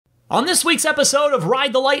On this week's episode of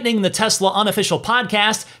Ride the Lightning, the Tesla unofficial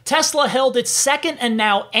podcast, Tesla held its second and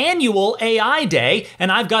now annual AI Day, and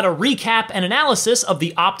I've got a recap and analysis of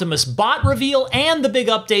the Optimus bot reveal and the big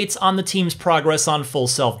updates on the team's progress on full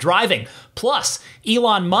self-driving. Plus,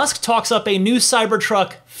 Elon Musk talks up a new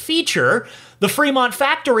Cybertruck feature, the Fremont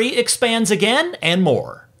Factory expands again, and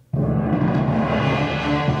more.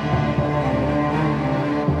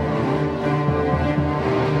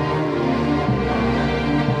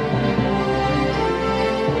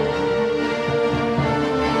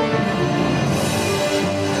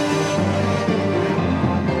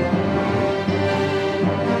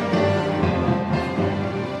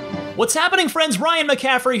 What's happening, friends? Ryan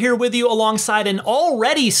McCaffrey here with you alongside an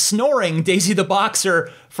already snoring Daisy the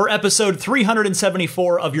Boxer for episode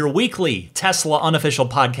 374 of your weekly Tesla unofficial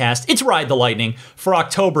podcast. It's Ride the Lightning for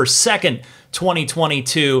October 2nd,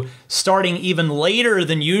 2022, starting even later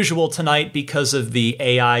than usual tonight because of the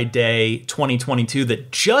AI Day 2022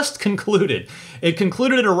 that just concluded. It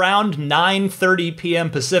concluded at around 9:30 p.m.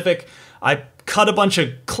 Pacific. I cut a bunch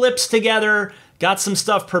of clips together, got some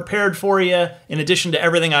stuff prepared for you, in addition to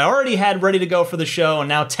everything I already had ready to go for the show, and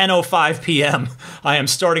now 10:05 p.m. I am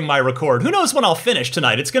starting my record. Who knows when I'll finish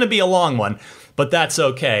tonight? It's going to be a long one, but that's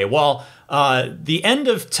okay. Well, the end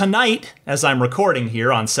of tonight, as I'm recording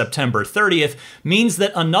here on September 30th, means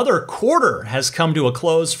that another quarter has come to a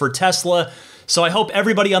close for Tesla. So I hope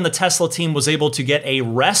everybody on the Tesla team was able to get a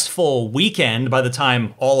restful weekend by the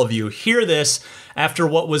time all of you hear this, after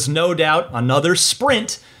what was no doubt another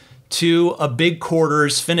sprint to a big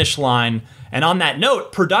quarter's finish line. And on that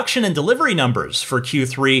note, production and delivery numbers for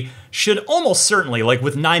Q3 should almost certainly, like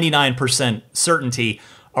with 99% certainty,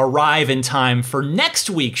 arrive in time for next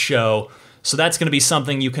week's show. So that's going to be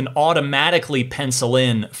something you can automatically pencil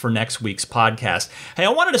in for next week's podcast. Hey, I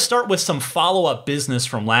wanted to start with some follow-up business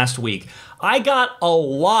from last week. I got a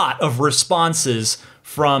lot of responses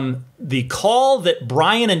from the call that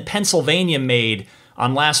Brian in Pennsylvania made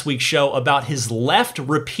on last week's show about his left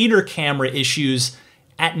repeater camera issues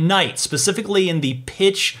at night, specifically in the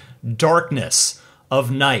pitch darkness of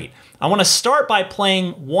night. I want to start by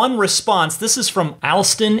playing one response. This is from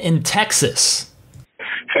Alston in Texas.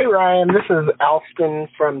 Hey Ryan, this is Alston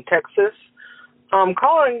from Texas. I'm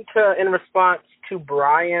calling in response to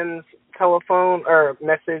Brian's telephone or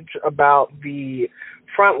message about the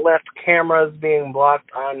front left cameras being blocked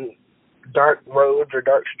on dark roads or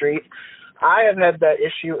dark streets. I have had that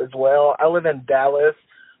issue as well. I live in Dallas,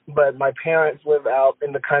 but my parents live out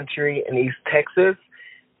in the country in East Texas.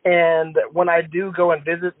 And when I do go and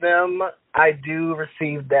visit them, I do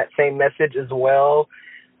receive that same message as well.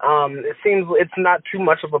 It seems it's not too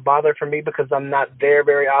much of a bother for me because I'm not there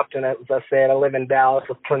very often. As I said, I live in Dallas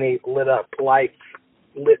with plenty lit up lights,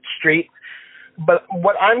 lit streets. But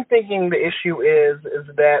what I'm thinking the issue is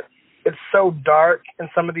that it's so dark in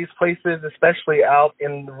some of these places, especially out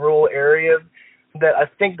in the rural areas, that I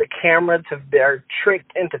think the cameras they're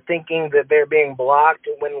tricked into thinking that they're being blocked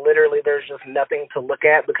when literally there's just nothing to look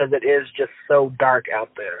at because it is just so dark out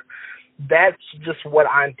there. That's just what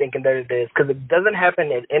I'm thinking that it is, because it doesn't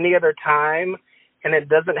happen at any other time, and it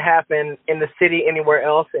doesn't happen in the city anywhere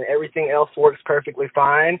else, and everything else works perfectly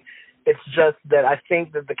fine. It's just that I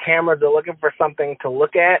think that the cameras are looking for something to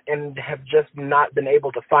look at and have just not been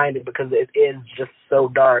able to find it because it is just so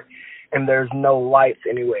dark and there's no lights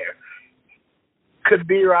anywhere. Could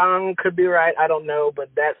be wrong, could be right, I don't know, but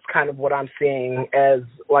that's kind of what I'm seeing as,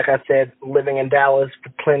 like I said, living in Dallas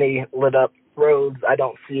with plenty lit up roads. I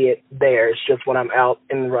don't see it there. It's just when I'm out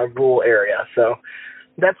in the rural area. So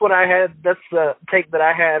that's what I had. That's the take that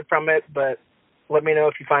I had from it, but let me know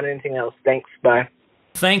if you find anything else. Thanks. Bye.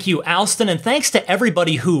 Thank you, Alston, and thanks to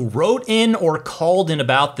everybody who wrote in or called in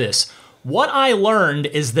about this. What I learned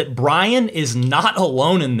is that Brian is not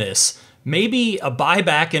alone in this. Maybe a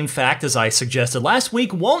buyback, in fact, as I suggested last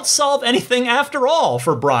week, won't solve anything after all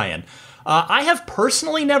for Brian. I have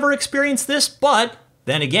personally never experienced this, but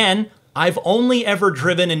then again, I've only ever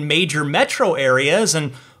driven in major metro areas,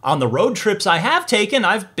 and on the road trips I have taken,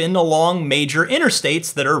 I've been along major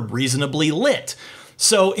interstates that are reasonably lit.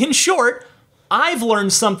 So, in short, I've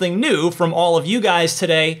learned something new from all of you guys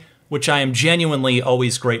today, which I am genuinely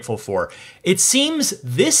always grateful for. It seems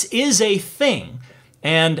this is a thing,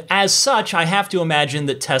 and as such, I have to imagine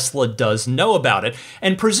that Tesla does know about it,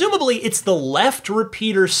 and presumably it's the left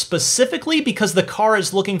repeater specifically because the car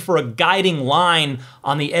is looking for a guiding line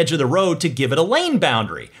on the edge of the road to give it a lane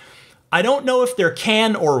boundary. I don't know if there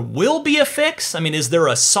can or will be a fix. I mean, is there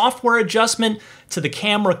a software adjustment to the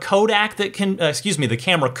camera codec that can, the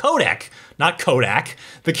camera codec, not Kodak,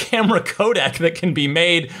 the camera codec that can be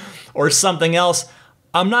made or something else?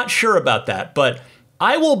 I'm not sure about that, but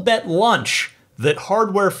I will bet lunch that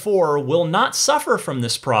Hardware 4 will not suffer from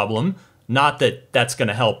this problem. Not that that's going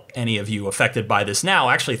to help any of you affected by this now.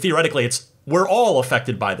 Actually, theoretically, we're all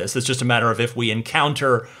affected by this. It's just a matter of if we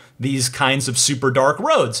encounter these kinds of super dark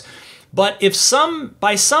roads. But if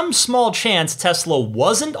by some small chance Tesla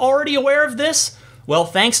wasn't already aware of this, well,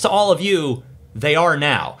 thanks to all of you, they are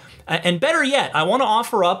now. And better yet, I want to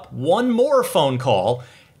offer up one more phone call.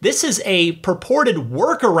 This is a purported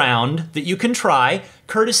workaround that you can try,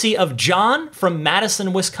 courtesy of John from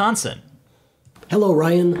Madison, Wisconsin. Hello,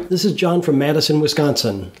 Ryan. This is John from Madison,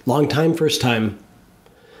 Wisconsin. Long time, first time.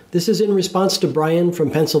 This is in response to Brian from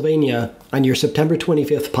Pennsylvania on your September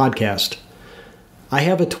 25th podcast. I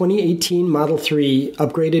have a 2018 Model 3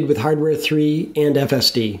 upgraded with Hardware 3 and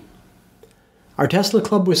FSD. Our Tesla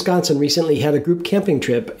Club Wisconsin recently had a group camping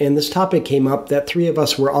trip, and this topic came up that 3 of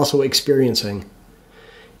us were also experiencing.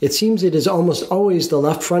 It seems it is almost always the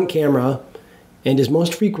left front camera and is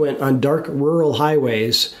most frequent on dark rural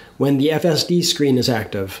highways when the FSD screen is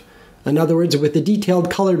active. In other words, with the detailed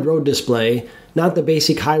colored road display, not the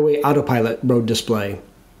basic highway autopilot road display.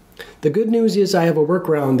 The good news is I have a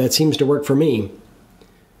workaround that seems to work for me.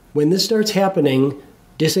 When this starts happening,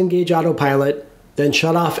 disengage autopilot, then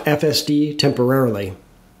shut off FSD temporarily.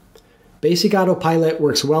 Basic autopilot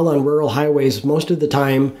works well on rural highways most of the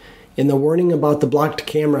time, and the warning about the blocked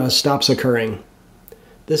camera stops occurring.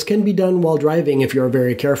 This can be done while driving if you are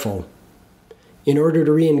very careful. In order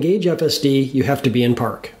to re-engage FSD, you have to be in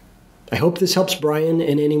park. I hope this helps Brian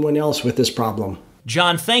and anyone else with this problem.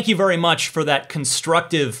 John, thank you very much for that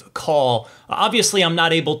constructive call. Obviously, I'm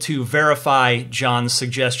not able to verify John's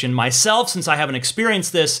suggestion myself since I haven't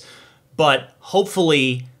experienced this, but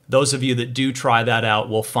hopefully those of you that do try that out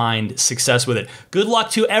will find success with it. Good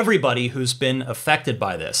luck to everybody who's been affected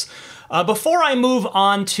by this. Before I move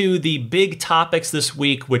on to the big topics this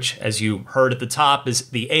week, which, as you heard at the top, is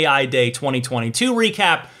the AI Day 2022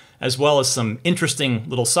 recap, as well as some interesting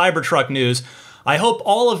little Cybertruck news, I hope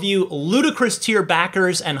all of you ludicrous tier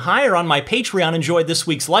backers and higher on my Patreon enjoyed this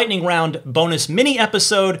week's lightning round bonus mini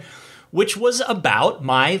episode, which was about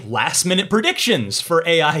my last-minute predictions for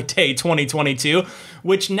AI Day 2022,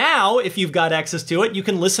 which now, if you've got access to it, you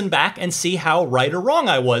can listen back and see how right or wrong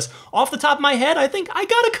I was. Off the top of my head, I think I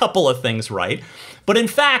got a couple of things right. But in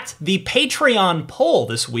fact, the Patreon poll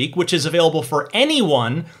this week, which is available for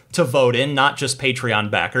anyone to vote in, not just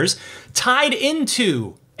Patreon backers, tied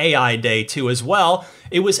into AI Day 2 as well.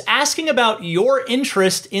 It was asking about your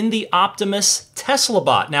interest in the Optimus Tesla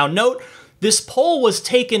bot. Now, note, this poll was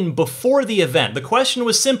taken before the event. The question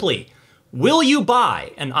was simply, will you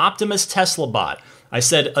buy an Optimus Tesla bot? I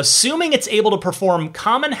said, assuming it's able to perform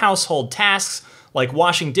common household tasks like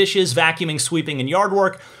washing dishes, vacuuming, sweeping, and yard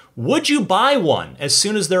work, would you buy one as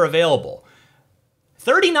soon as they're available?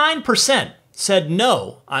 39% said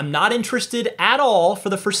no, I'm not interested at all for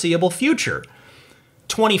the foreseeable future.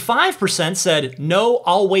 25% said no,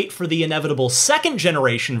 I'll wait for the inevitable second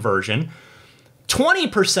generation version.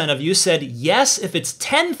 20% of you said yes if it's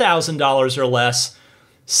 $10,000 or less.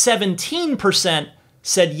 17%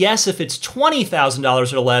 said yes if it's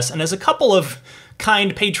 $20,000 or less. And as a couple of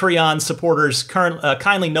kind Patreon supporters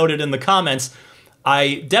kindly noted in the comments,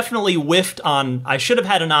 I definitely whiffed on, I should have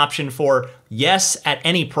had an option for yes at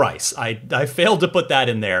any price. I failed to put that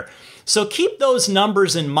in there. So keep those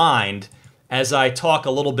numbers in mind as I talk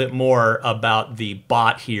a little bit more about the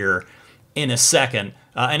bot here in a second.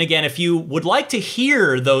 And again, if you would like to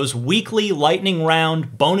hear those weekly lightning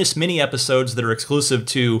round bonus mini episodes that are exclusive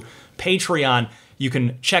to Patreon, you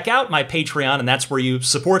can check out my Patreon, and that's where you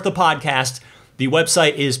support the podcast. The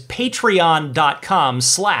website is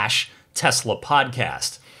patreon.com/Tesla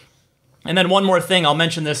Podcast. And then one more thing, I'll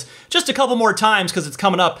mention this just a couple more times because it's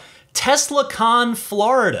coming up. TeslaCon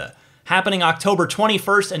Florida, happening October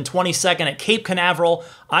 21st and 22nd at Cape Canaveral.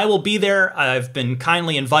 I will be there. I've been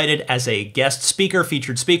kindly invited as a guest speaker,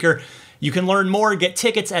 featured speaker. You can learn more and get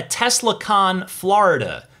tickets at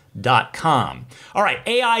teslaconflorida.com. All right,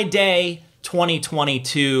 AI Day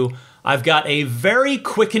 2022. I've got a very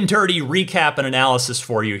quick and dirty recap and analysis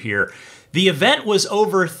for you here. The event was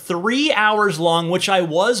over 3 hours long, which I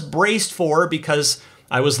was braced for because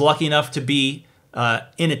I was lucky enough to be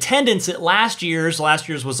in attendance at last year's. Last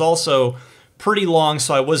year's was also pretty long,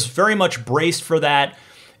 so I was very much braced for that.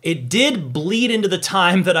 It did bleed into the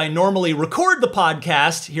time that I normally record the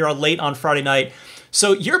podcast here late on Friday night,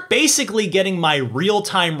 so you're basically getting my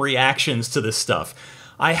real-time reactions to this stuff.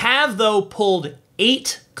 I have, though, pulled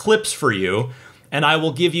 8 clips for you, and I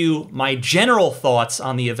will give you my general thoughts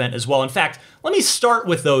on the event as well. In fact, let me start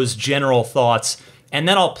with those general thoughts, and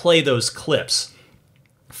then I'll play those clips.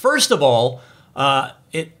 First of all,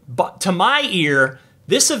 to my ear,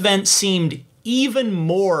 this event seemed even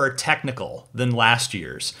more technical than last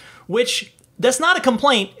year's, which that's not a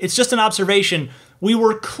complaint. It's just an observation. We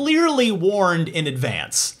were clearly warned in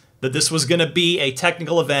advance that this was going to be a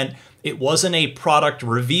technical event. It wasn't a product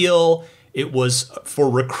reveal. It was for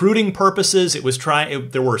recruiting purposes.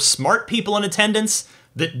 There were smart people in attendance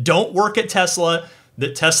that don't work at Tesla,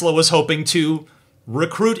 that Tesla was hoping to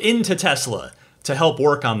recruit into Tesla to help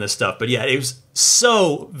work on this stuff. But yeah, it was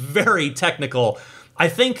so very technical. I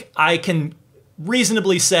think I can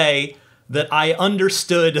reasonably say that I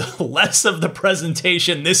understood less of the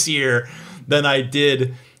presentation this year than I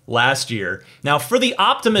did last year. Now, for the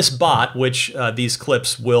Optimus bot, which these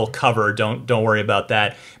clips will cover, don't worry about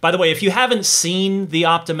that. By the way, if you haven't seen the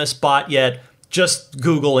Optimus bot yet, just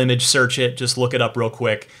Google image search it, just look it up real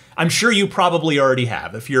quick. I'm sure you probably already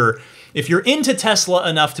have. If you're into Tesla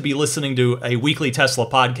enough to be listening to a weekly Tesla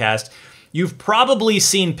podcast, you've probably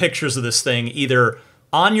seen pictures of this thing either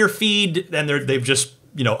on your feed, and they've just,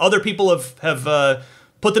 other people have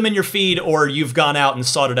put them in your feed, or you've gone out and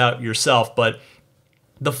sought it out yourself. But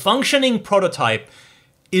the functioning prototype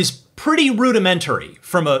is pretty rudimentary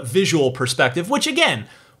from a visual perspective, which again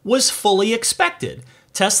was fully expected.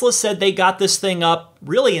 Tesla said they got this thing up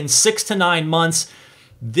really in 6 to 9 months.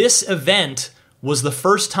 This event was the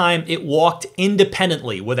first time it walked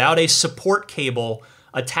independently without a support cable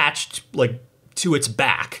attached to its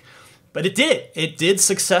back. But it did. It did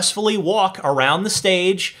successfully walk around the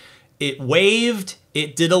stage. It waved.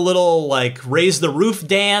 It did a little raise the roof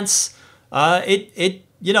dance. It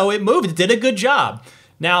moved. It did a good job.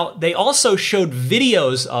 Now, they also showed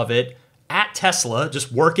videos of it at Tesla,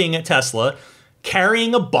 just working at Tesla,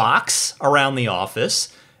 carrying a box around the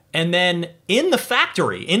office, and then in the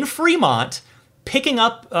factory in Fremont, picking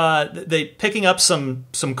up some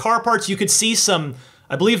car parts. You could see some,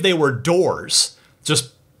 I believe they were doors,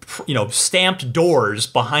 just stamped doors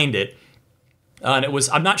behind it. And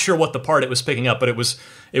I'm not sure what the part it was picking up, but it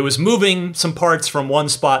was moving some parts from one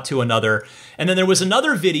spot to another. And then there was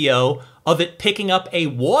another video of it picking up a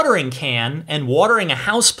watering can and watering a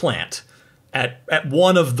houseplant at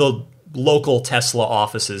one of the local Tesla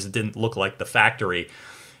offices. It didn't look like the factory.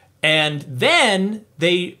 And then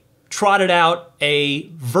they trotted out a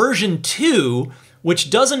version 2, which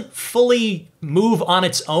doesn't fully move on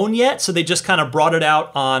its own yet. So they just kind of brought it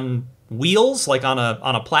out on wheels, like on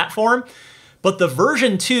a platform. But the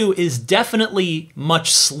version 2 is definitely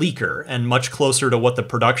much sleeker and much closer to what the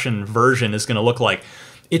production version is going to look like.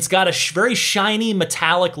 It's got a very shiny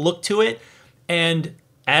metallic look to it. And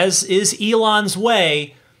as is Elon's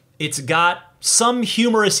way, it's got some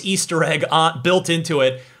humorous Easter egg built into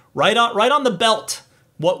it, right on the belt.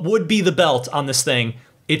 What would be the belt on this thing?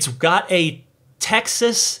 It's got a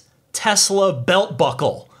Texas Tesla belt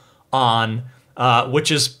buckle on,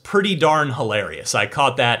 which is pretty darn hilarious. I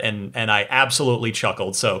caught that and I absolutely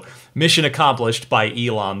chuckled. So mission accomplished by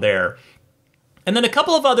Elon there. And then a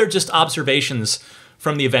couple of other just observations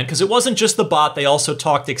from the event, because it wasn't just the bot. They also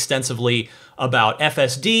talked extensively about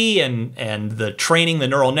FSD and the training the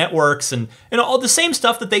neural networks and all the same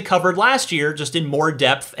stuff that they covered last year, just in more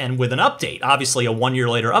depth and with an update. Obviously, a 1 year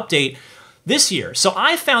later update this year. So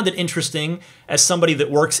I found it interesting as somebody that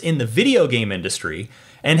works in the video game industry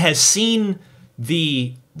and has seen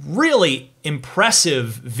the really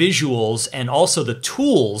impressive visuals and also the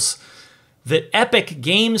tools that Epic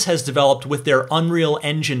Games has developed with their Unreal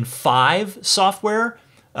Engine 5 software.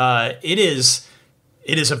 It is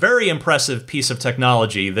a very impressive piece of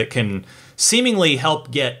technology that can seemingly help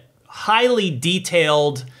get highly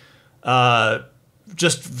detailed,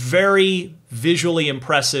 just very visually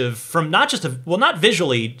impressive from not just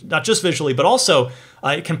visually, but also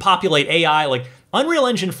it can populate AI. Like Unreal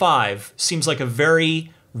Engine 5 seems like a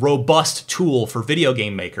very robust tool for video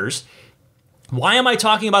game makers. Why am I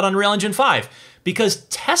talking about Unreal Engine 5? Because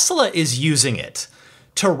Tesla is using it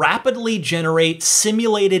to rapidly generate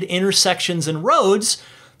simulated intersections and roads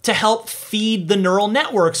to help feed the neural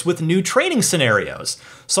networks with new training scenarios.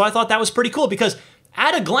 So I thought that was pretty cool because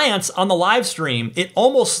at a glance on the live stream, it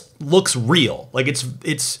almost looks real. Like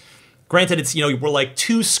it's granted, it's, we're like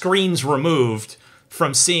 2 screens removed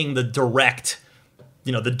from seeing the direct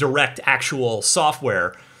actual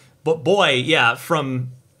software. But boy, yeah,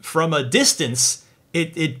 from a distance,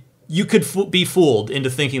 you could be fooled into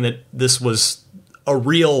thinking that this was a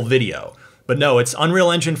real video. But no, it's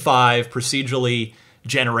Unreal Engine 5, procedurally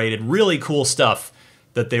generated, really cool stuff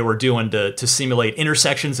that they were doing to simulate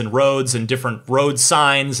intersections and roads and different road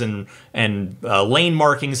signs and lane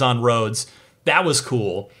markings on roads. That was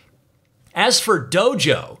cool. As for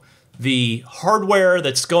Dojo, the hardware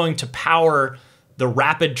that's going to power the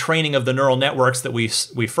rapid training of the neural networks that we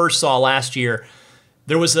first saw last year,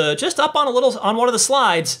 there was just up on one of the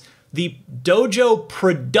slides, the Dojo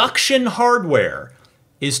production hardware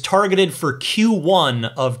is targeted for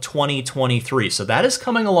Q1 of 2023. So that is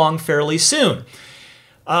coming along fairly soon.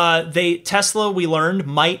 Tesla, we learned,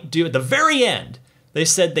 might do, at the very end, they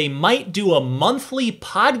said they might do a monthly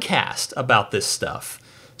podcast about this stuff.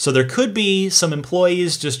 So there could be some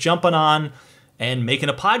employees just jumping on and making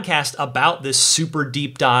a podcast about this super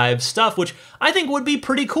deep dive stuff, which I think would be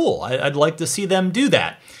pretty cool. I'd like to see them do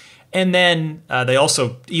that. And then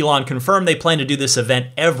Elon confirmed they plan to do this event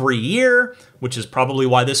every year, which is probably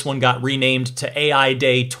why this one got renamed to AI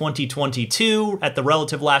Day 2022 at the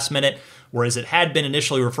relative last minute, whereas it had been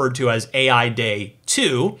initially referred to as AI Day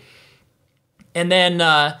 2. And then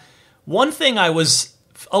one thing I was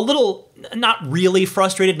a little, not really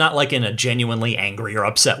frustrated, not like in a genuinely angry or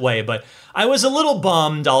upset way, but I was a little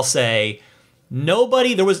bummed, I'll say.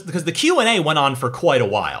 Because the Q&A went on for quite a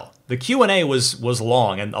while. The Q&A was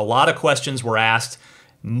long, and a lot of questions were asked.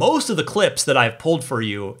 Most of the clips that I've pulled for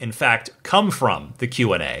you, in fact, come from the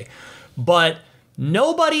Q&A. But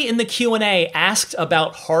nobody in the Q&A asked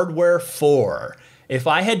about Hardware 4. If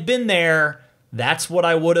I had been there, that's what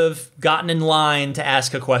I would have gotten in line to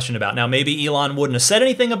ask a question about. Now, maybe Elon wouldn't have said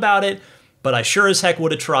anything about it, but I sure as heck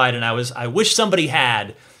would have tried, and I wish somebody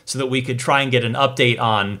had, so that we could try and get an update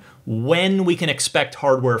on when we can expect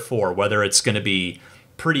Hardware 4, whether it's going to be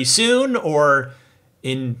pretty soon or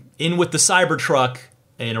in with the Cybertruck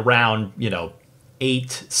in around,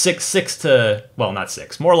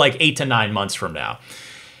 more like 8 to 9 months from now.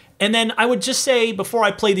 And then I would just say, before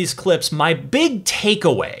I play these clips, my big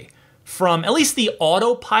takeaway from at least the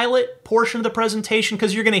autopilot portion of the presentation,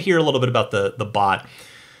 because you're going to hear a little bit about the bot,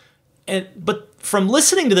 but from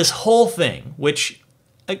listening to this whole thing, which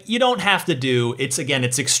you don't have to do, it's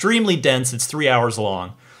extremely dense, it's 3 hours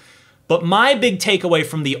long, but my big takeaway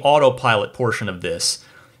from the autopilot portion of this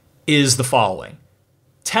is the following.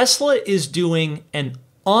 Tesla is doing an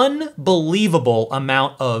unbelievable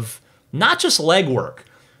amount of not just legwork,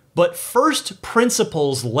 but first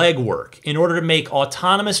principles legwork in order to make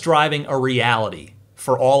autonomous driving a reality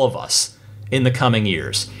for all of us in the coming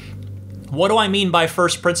years. What do I mean by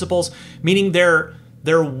first principles? Meaning they're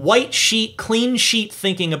white sheet, clean sheet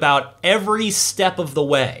thinking about every step of the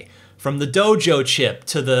way, from the Dojo chip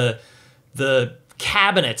to the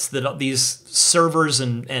cabinets that these servers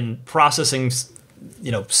and processing,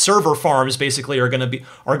 server farms basically are going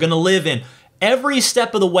to live in. Every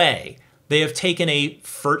step of the way, they have taken a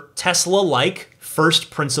Tesla-like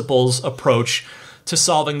first principles approach to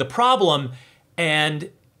solving the problem. And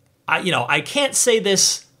I can't say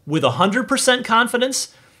this with 100%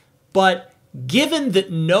 confidence, but given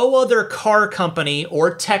that no other car company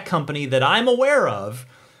or tech company that I'm aware of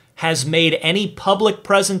has made any public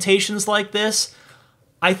presentations like this,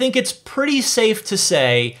 I think it's pretty safe to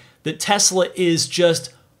say that Tesla is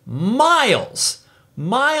just miles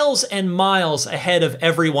and miles ahead of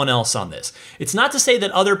everyone else on this. It's not to say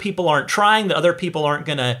that other people aren't trying, that other people aren't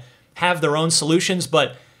going to have their own solutions,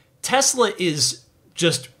 but Tesla is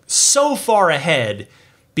just so far ahead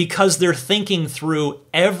because they're thinking through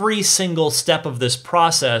every single step of this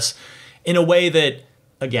process in a way that,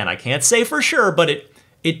 again, I can't say for sure, but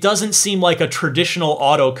it doesn't seem like a traditional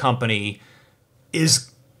auto company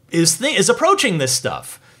is approaching this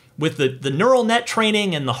stuff with the neural net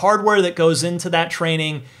training and the hardware that goes into that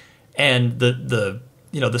training and the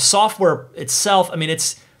software itself. I mean,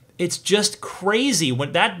 it's just crazy.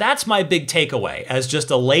 That's my big takeaway as just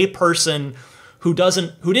a layperson who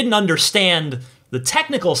didn't understand the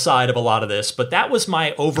technical side of a lot of this, but that was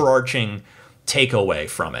my overarching takeaway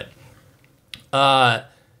from it. All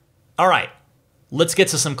right, let's get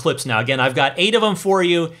to some clips now. Again, I've got 8 of them for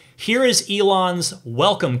you. Here is Elon's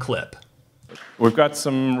welcome clip. We've got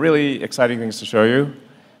some really exciting things to show you.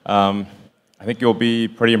 I think you'll be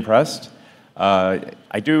pretty impressed.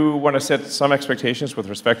 I do want to set some expectations with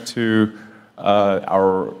respect to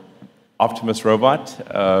our Optimus robot.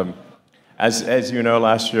 As you know,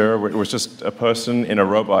 last year it was just a person in a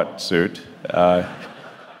robot suit. But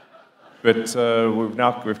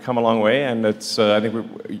we've come a long way, and it's I think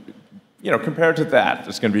compared to that,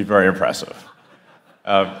 it's going to be very impressive.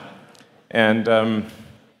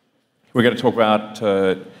 We're going to talk about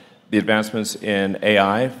the advancements in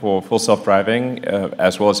AI for full self-driving,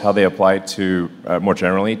 as well as how they apply to, more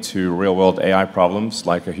generally, to real-world AI problems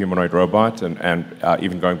like a humanoid robot, and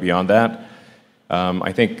even going beyond that.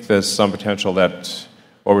 I think there's some potential that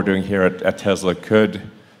what we're doing here at Tesla could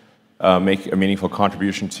make a meaningful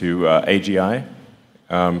contribution to AGI.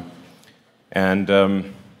 And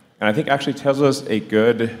I think actually Tesla's a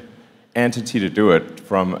good entity to do it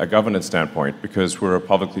from a governance standpoint, because we're a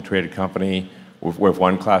publicly traded company. with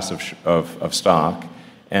one class of stock,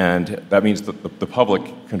 and that means that the public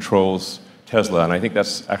controls Tesla, and I think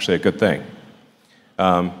that's actually a good thing.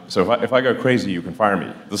 So if I go crazy, you can fire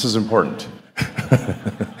me. This is important.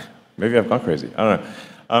 Maybe I've gone crazy. I don't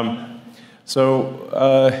know. So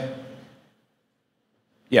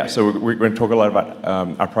we're going to talk a lot about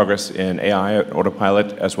our progress in AI,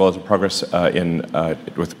 autopilot, as well as the progress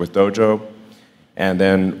with Dojo. And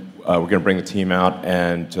then we're going to bring the team out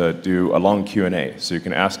and do a long Q&A. So you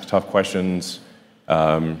can ask tough questions,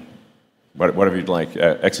 whatever you'd like,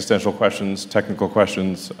 existential questions, technical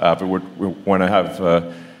questions. But we want to have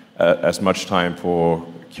as much time for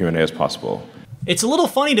Q&A as possible. It's a little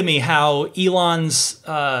funny to me how Elon's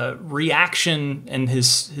reaction and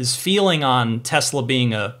his feeling on Tesla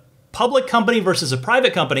being a public company versus a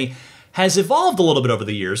private company has evolved a little bit over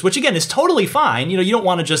the years, which again is totally fine. You don't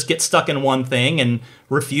want to just get stuck in one thing and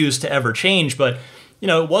refuse to ever change. But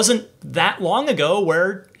it wasn't that long ago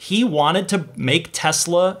where he wanted to make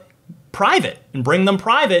Tesla private and bring them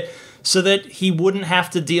private so that he wouldn't have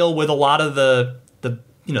to deal with a lot of the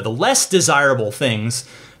less desirable things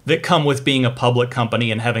that come with being a public company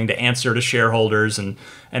and having to answer to shareholders and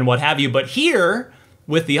what have you. But here,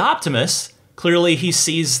 with the Optimus, clearly he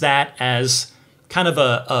sees that as kind of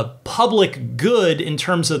a public good in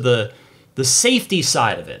terms of the safety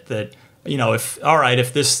side of it. That,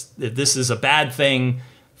 if this is a bad thing,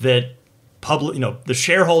 that the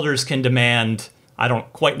shareholders can demand. I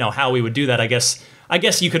don't quite know how we would do that. I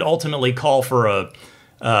guess you could ultimately call for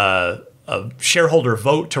a shareholder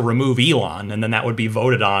vote to remove Elon, and then that would be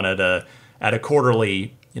voted on at a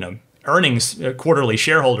quarterly, quarterly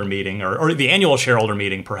shareholder meeting or the annual shareholder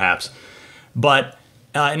meeting, perhaps. But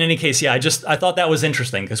in any case, I thought that was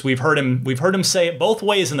interesting because we've heard him say it both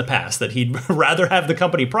ways in the past, that he'd rather have the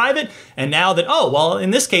company private, and now that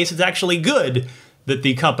in this case it's actually good that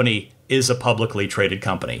the company is a publicly traded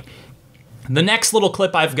company. The next little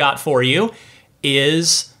clip I've got for you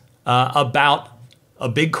is about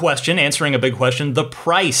answering a big question, the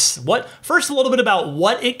price. First, a little bit about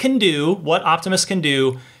what it can do, what Optimus can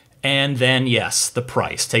do, and then, yes, the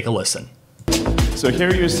price. Take a listen. So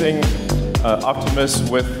here you're seeing Optimus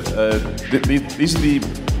with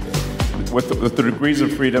with the degrees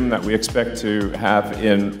of freedom that we expect to have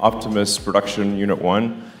in Optimus Production Unit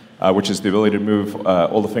 1, which is the ability to move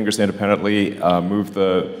all the fingers independently,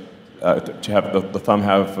 to have the thumb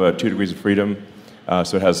have 2 degrees of freedom,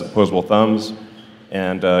 so it has opposable thumbs,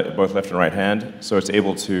 and both left and right hand, so it's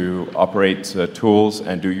able to operate tools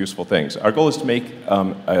and do useful things. Our goal is to make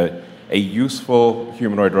a useful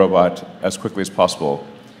humanoid robot as quickly as possible.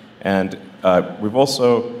 And we've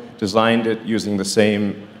also designed it using the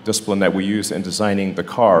same discipline that we use in designing the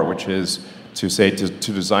car, which is to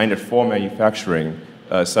design it for manufacturing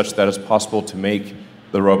such that it's possible to make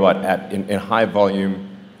the robot in high volume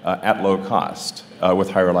at low cost with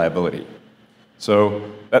high reliability. So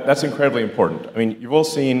that's incredibly important. I mean, you've all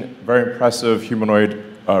seen very impressive humanoid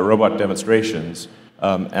robot demonstrations,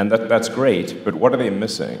 and that's great, but what are they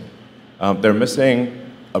missing? They're missing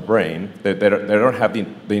a brain. They don't have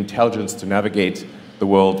the intelligence to navigate the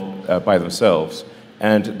world by themselves,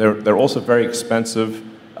 and they're also very expensive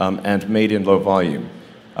and made in low volume.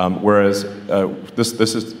 Whereas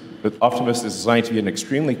Optimus is designed to be an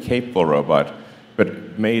extremely capable robot,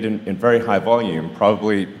 but made in very high volume,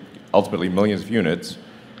 probably ultimately millions of units,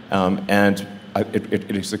 and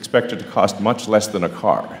it is expected to cost much less than a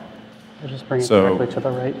car. I'll just bring it directly to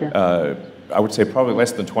the right here. I would say probably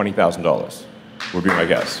less than $20,000 would be my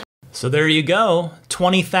guess. So there you go,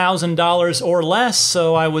 $20,000 or less.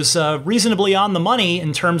 So I was reasonably on the money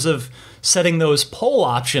in terms of setting those poll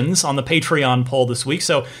options on the Patreon poll this week.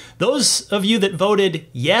 So those of you that voted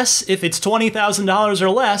yes, if it's $20,000 or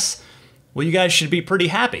less, well, you guys should be pretty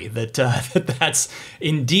happy that that's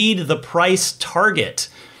indeed the price target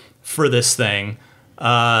for this thing.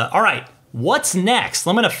 All right, what's next?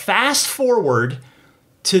 I'm going to fast forward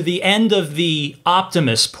to the end of the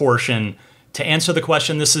Optimus portion to answer the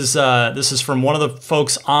question. This is from one of the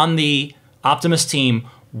folks on the Optimus team.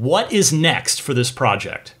 What is next for this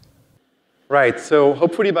project? Right, so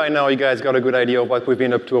hopefully by now you guys got a good idea of what we've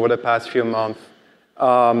been up to over the past few months.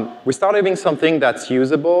 We started having something that's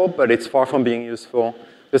usable, but it's far from being useful.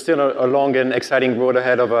 There's still a long and exciting road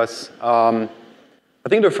ahead of us. I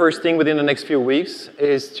think the first thing within the next few weeks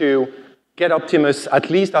is to get Optimus at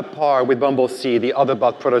least at par with Bumblebee, the other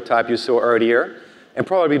bot prototype you saw earlier, and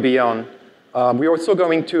probably beyond. We're also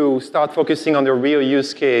going to start focusing on the real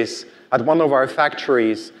use case at one of our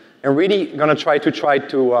factories, and really going to try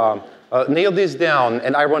to nail this down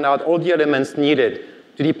and iron out all the elements needed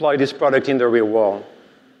to deploy this product in the real world.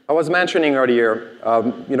 I was mentioning earlier,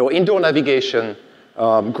 indoor navigation,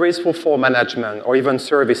 graceful floor management, or even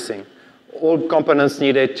servicing, all components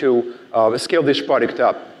needed to scale this product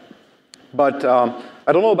up. But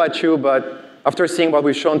I don't know about you, but after seeing what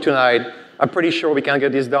we've shown tonight, I'm pretty sure we can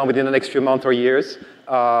get this done within the next few months or years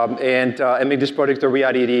and make this product a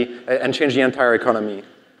reality and change the entire economy.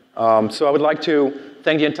 So I would like to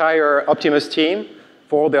thank the entire Optimus team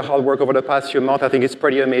for all their hard work over the past few months. I think it's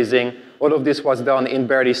pretty amazing. All of this was done in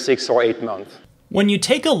barely 6 or 8 months. When you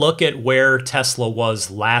take a look at where Tesla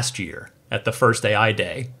was last year at the first AI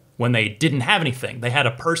day, when they didn't have anything, they had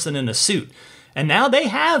a person in a suit, and now they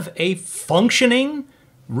have a functioning,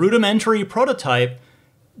 rudimentary prototype.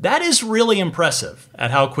 That is really impressive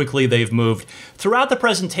at how quickly they've moved. Throughout the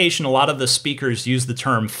presentation, a lot of the speakers use the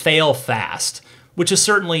term fail fast, which is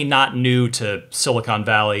certainly not new to Silicon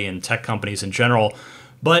Valley and tech companies in general,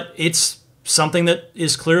 but it's something that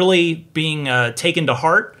is clearly being taken to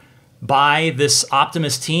heart by this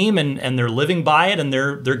Optimus team, and they're living by it, and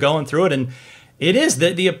they're going through it, and it is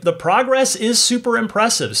the progress is super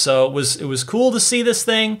impressive. So it was cool to see this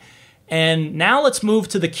thing. And now let's move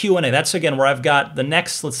to the Q&A. That's, again, where I've got the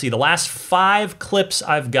next, let's see, the last 5 clips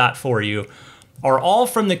I've got for you are all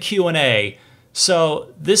from the Q&A.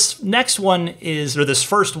 So this next one is, or this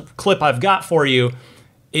first clip I've got for you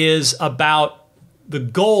is about the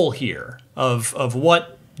goal here of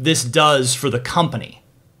what this does for the company.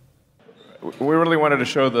 We really wanted to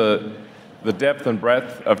show the depth and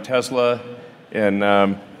breadth of Tesla in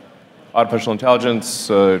artificial intelligence,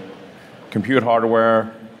 compute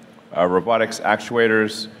hardware, robotics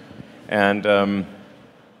actuators, and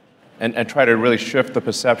try to really shift the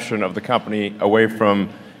perception of the company away from,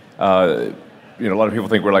 a lot of people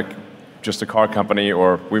think we're like just a car company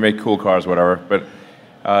or we make cool cars, whatever, but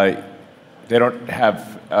they don't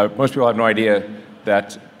have, most people have no idea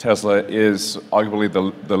that Tesla is arguably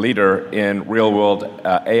the leader in real-world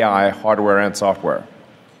AI hardware and software,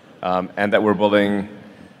 and that we're building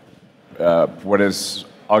what is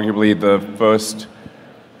arguably the first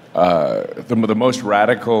the most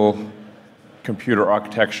radical computer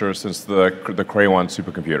architecture since the Cray-1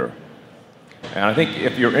 supercomputer. And I think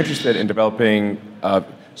if you're interested in developing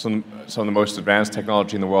some of the most advanced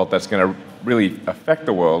technology in the world that's going to really affect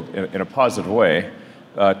the world in a positive way,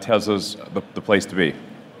 Tesla's the place to be.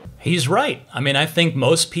 He's right. I mean, I think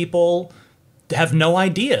most people have no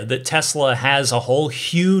idea that Tesla has a whole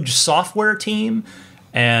huge software team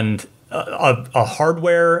and a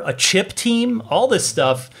hardware, a chip team. All this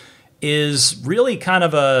stuff is really kind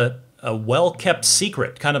of a well-kept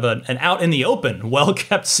secret, kind of an out in the open,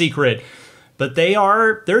 well-kept secret. But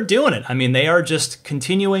they're doing it. I mean, they are just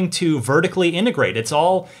continuing to vertically integrate. It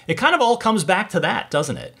kind of all comes back to that,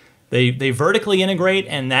 doesn't it? They vertically integrate,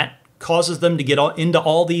 and that causes them to get into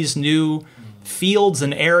all these new fields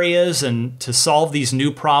and areas and to solve these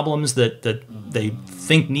new problems that they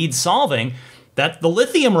think need solving. That the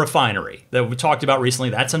lithium refinery that we talked about recently,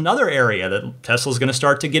 that's another area that Tesla's going to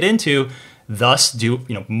start to get into, thus do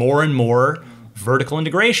more and more vertical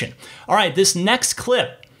integration. All right, this next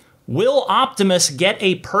clip, will Optimus get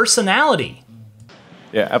a personality?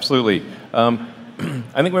 Yeah, absolutely. I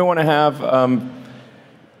think we want to have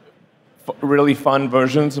really fun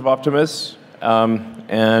versions of Optimus,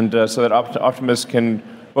 and so that Optimus can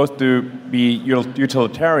both be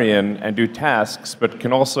utilitarian and do tasks, but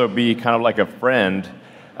can also be kind of like a friend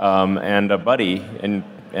and a buddy and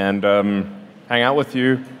hang out with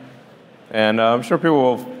you. And I'm sure people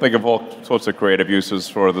will think of all sorts of creative uses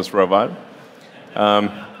for this robot. The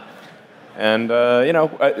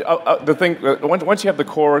thing, once you have the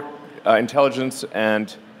core intelligence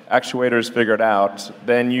and actuators figured out,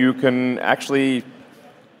 then you can actually,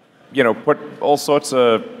 put all sorts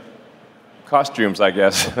of costumes, I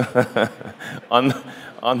guess, on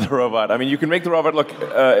the robot. I mean, you can make the robot look.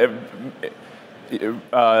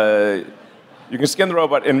 You can skin the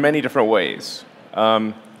robot in many different ways,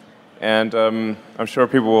 and I'm sure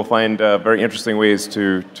people will find very interesting ways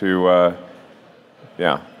to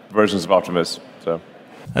versions of Optimus. So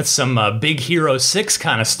that's some Big Hero 6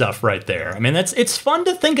 kind of stuff right there. I mean, it's fun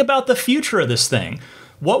to think about the future of this thing.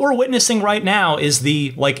 What we're witnessing right now is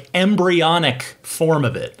the embryonic form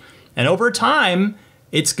of it. And over time,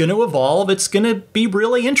 it's going to evolve. It's going to be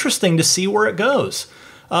really interesting to see where it goes.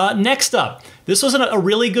 Next up, this was a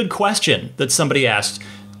really good question that somebody asked.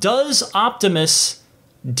 Does Optimus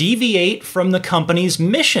deviate from the company's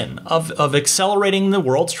mission of accelerating the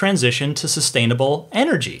world's transition to sustainable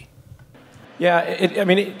energy? Yeah,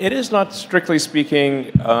 it is not strictly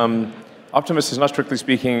speaking, Optimus is not strictly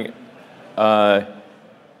speaking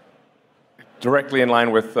directly in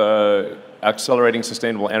line with accelerating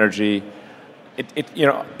sustainable energy.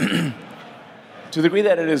 to the degree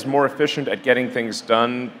that it is more efficient at getting things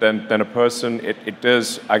done than a person, it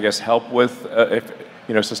does, I guess, help with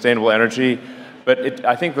sustainable energy. But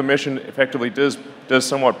I think the mission effectively does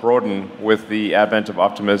somewhat broaden with the advent of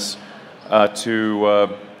Optimus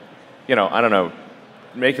to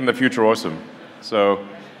making the future awesome. So,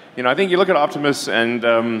 I think you look at Optimus, and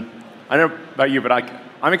I don't know about you, but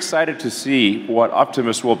I'm excited to see what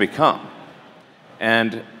Optimus will become.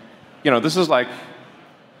 And, this is like,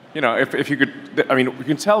 if you could, we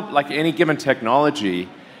can tell, like any given technology,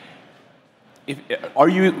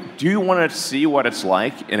 do you want to see what it's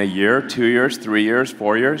like in a year, 2 years, 3 years,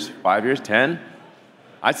 4 years, 5 years, 10?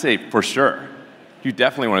 I'd say for sure. You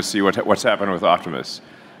definitely want to see what's happening with Optimus.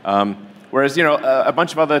 Whereas, a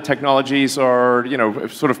bunch of other technologies are,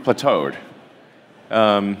 sort of plateaued.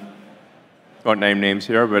 I won't name names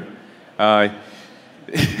here, but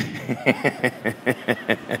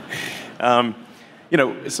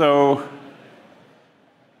so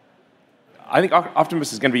I think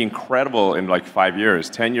Optimus is going to be incredible in like 5 years,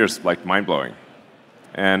 10 years, like mind-blowing.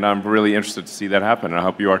 And I'm really interested to see that happen, and I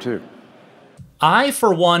hope you are too. I,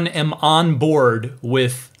 for one, am on board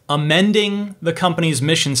with amending the company's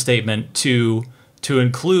mission statement to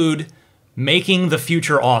include making the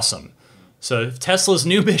future awesome. So if Tesla's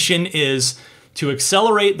new mission is to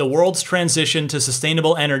accelerate the world's transition to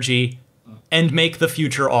sustainable energy and make the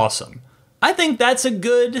future awesome. I think that's a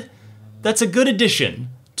good addition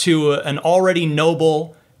to an already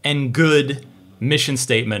noble and good mission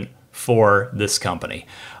statement for this company.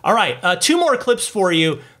 All right, 2 more clips for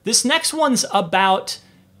you. This next one's about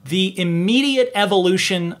the immediate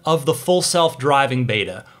evolution of the full self-driving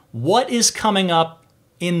beta. What is coming up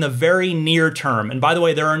in the very near term? And by the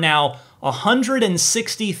way, there are now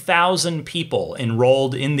 160,000 people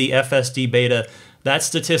enrolled in the FSD beta. That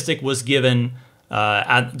statistic was given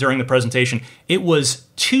during the presentation. It was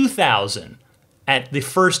 2,000 at the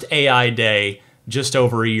first AI day just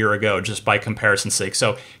over a year ago, just by comparison's sake.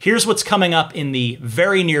 So here's what's coming up in the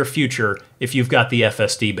very near future if you've got the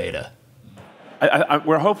FSD beta.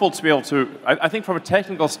 We're hopeful to be able to. I think from a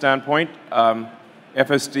technical standpoint,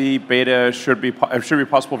 FSD beta should be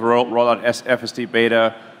possible to roll out FSD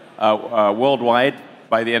beta worldwide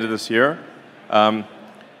by the end of this year. But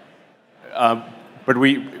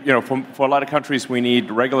for a lot of countries, we need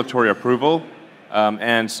regulatory approval,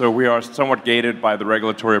 and so we are somewhat gated by the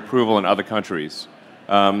regulatory approval in other countries.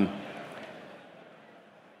 But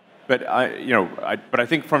I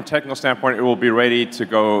think from a technical standpoint, it will be ready to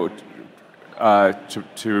go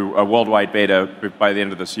to a worldwide beta by the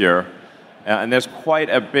end of this year. And there's quite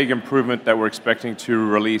a big improvement that we're expecting to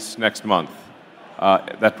release next month.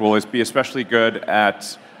 That will be especially good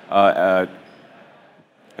at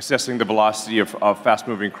assessing the velocity of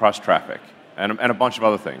fast-moving cross-traffic and a bunch of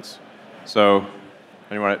other things. So,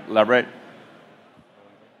 anyone want to elaborate?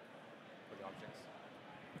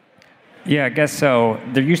 Yeah, I guess so.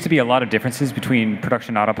 There used to be a lot of differences between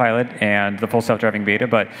production autopilot and the full self-driving beta,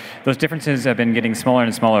 but those differences have been getting smaller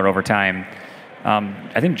and smaller over time.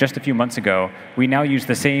 I think just a few months ago, we now use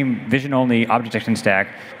the same vision-only object detection stack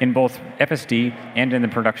in both FSD and in the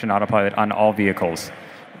production autopilot on all vehicles.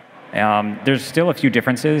 There's still a few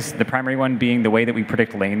differences, the primary one being the way that we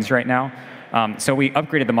predict lanes right now. So we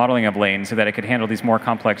upgraded the modeling of lanes so that it could handle these more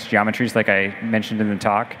complex geometries like I mentioned in the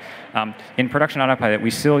talk. In production autopilot, we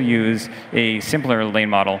still use a simpler lane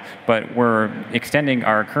model, but we're extending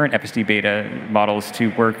our current FSD beta models to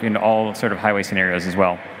work in all sort of highway scenarios as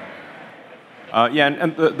well.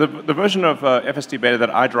 And the version of FSD beta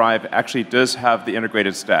that I drive actually does have the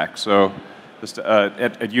integrated stack. So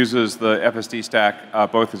it uses the FSD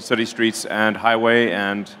stack both in city streets and highway,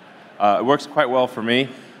 and it works quite well for me.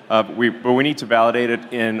 But we need to validate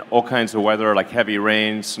it in all kinds of weather, like heavy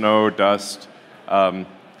rain, snow, dust, and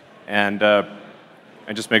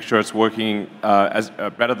just make sure it's working as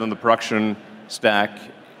better than the production stack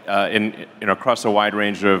across a wide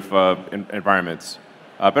range of environments.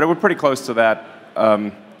 But we're pretty close to that.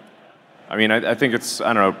 I think it's,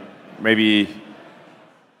 I don't know, maybe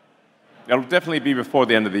it'll definitely be before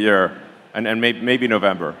the end of the year, and maybe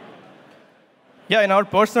November. Yeah, in our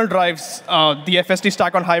personal drives, the FSD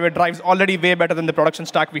stack on highway drives already way better than the production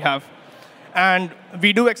stack we have. And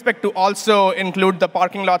we do expect to also include the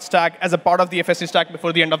parking lot stack as a part of the FSD stack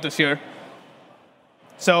before the end of this year.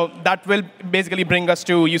 So that will basically bring us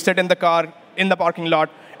to, you sit in the car in the parking lot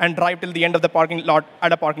and drive till the end of the parking lot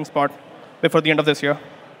at a parking spot before the end of this year.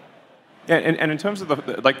 Yeah, and in terms of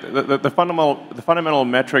the fundamental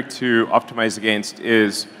metric to optimize against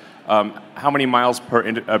is how many miles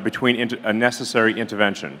between a necessary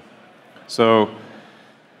intervention. So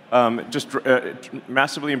just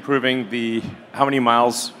massively improving how many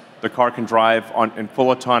miles the car can drive in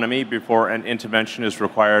full autonomy before an intervention is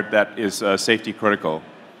required that is safety critical.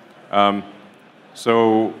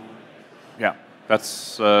 So, yeah,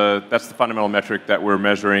 that's the fundamental metric that we're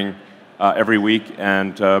measuring every week,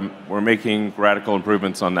 and we're making radical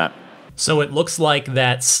improvements on that. So it looks like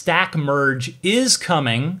that stack merge is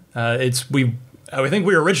coming. I think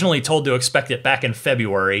we were originally told to expect it back in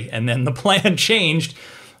February, and then the plan changed.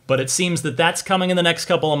 But it seems that that's coming in the next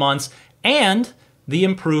couple of months, and the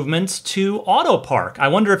improvements to auto park. I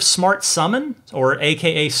wonder if Smart Summon, or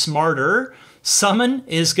AKA Smarter Summon,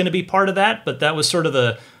 is going to be part of that. But that was sort of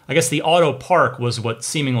I guess the auto park was what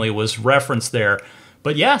seemingly was referenced there.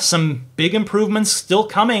 But yeah, some big improvements still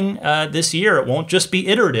coming this year. It won't just be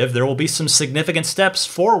iterative. There will be some significant steps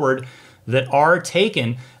forward that are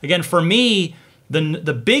taken. Again, for me,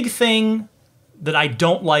 the big thing that I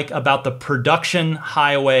don't like about the production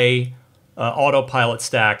highway autopilot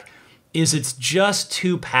stack is it's just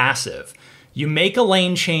too passive. You make a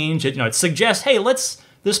lane change, it suggests, hey,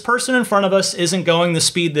 this person in front of us isn't going the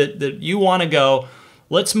speed that you want to go.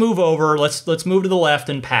 Let's move over. Let's move to the left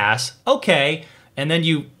and pass. Okay, and then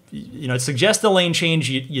it suggests the lane change.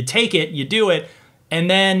 You take it, you do it, and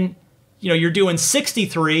then you're doing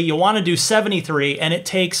 63. You want to do 73, and it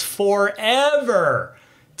takes forever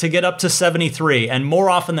to get up to 73, and more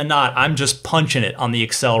often than not, I'm just punching it on the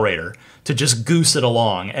accelerator to just goose it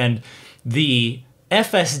along. And the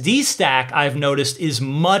FSD stack, I've noticed, is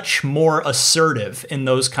much more assertive in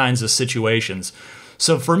those kinds of situations.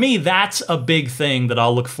 So for me, that's a big thing that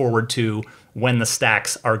I'll look forward to when the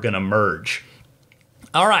stacks are going to merge.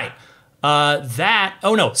 All right,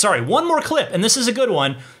 one more clip, and this is a good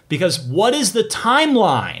one, because what is the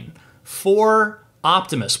timeline for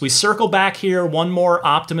Optimus? We circle back here, one more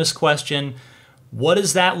Optimus question. What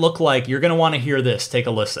does that look like? You're going to want to hear this. Take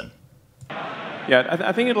a listen. Yeah,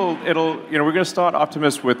 I think it'll. We're going to start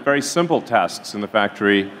Optimus with very simple tasks in the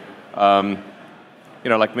factory.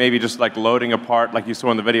 Like maybe just like loading a part, like you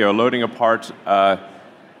saw in the video, loading a part,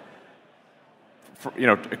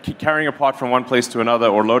 carrying a part from one place to another,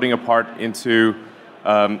 or loading a part into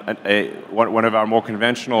one of our more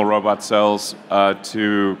conventional robot cells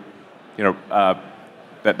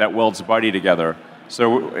that welds the body together.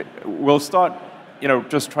 So we'll start,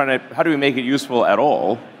 just trying to, how do we make it useful at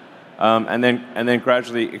all, and then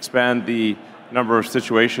gradually expand the number of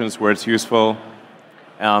situations where it's useful.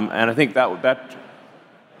 And I think that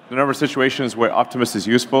the number of situations where Optimus is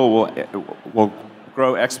useful will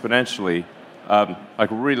grow exponentially, like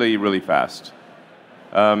really, really fast.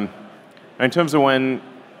 In terms of when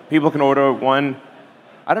people can order one,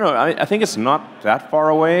 I don't know. I think it's not that far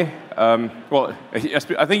away. Well,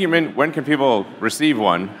 I think you mean when can people receive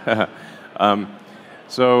one?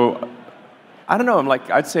 So I don't know.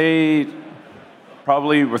 I'd say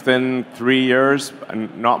probably within 3 years,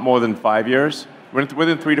 and not more than 5 years.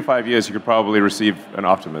 Within 3 to 5 years, you could probably receive an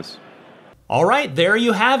Optimus. All right, there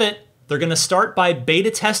you have it. They're going to start by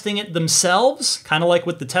beta testing it themselves, kind of like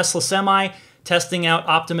with the Tesla Semi, testing out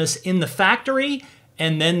Optimus in the factory,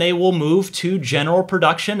 and then they will move to general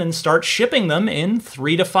production and start shipping them in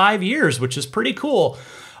 3 to 5 years, which is pretty cool.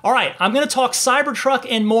 All right, I'm going to talk Cybertruck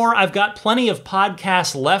and more. I've got plenty of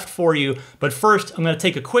podcasts left for you, but first I'm going to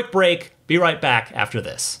take a quick break. Be right back after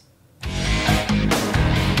this.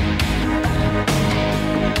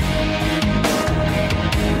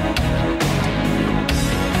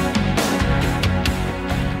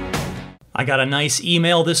 I got a nice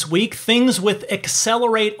email this week. Things with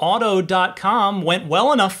AccelerateAuto.com went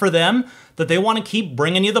well enough for them that they want to keep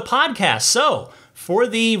bringing you the podcast. So, for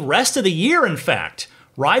the rest of the year, in fact,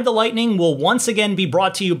 Ride the Lightning will once again be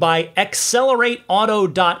brought to you by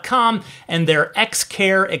AccelerateAuto.com and their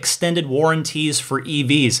XCare extended warranties for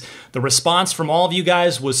EVs. The response from all of you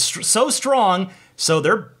guys was so strong, so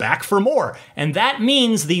they're back for more. And that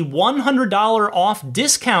means the $100 off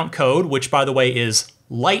discount code, which by the way is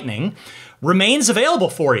Lightning, remains available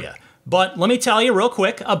for you. But let me tell you real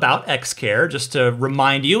quick about XCare, just to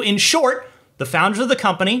remind you. In short, the founders of the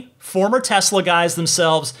company, former Tesla guys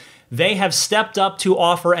themselves, they have stepped up to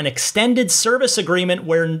offer an extended service agreement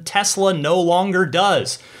where Tesla no longer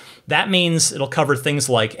does. That means it'll cover things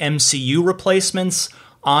like MCU replacements,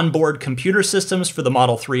 onboard computer systems for the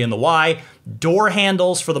Model 3 and the Y, door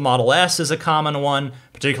handles for the Model S is a common one,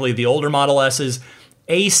 particularly the older Model S's,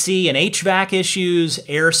 AC and HVAC issues,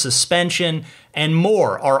 air suspension, and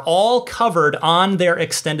more are all covered on their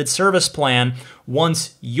extended service plan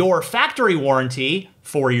once your factory warranty,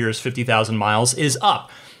 4 years, 50,000 miles, is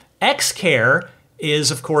up. XCare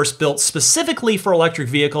is, of course, built specifically for electric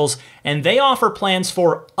vehicles, and they offer plans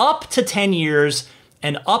for up to 10 years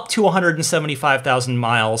and up to 175,000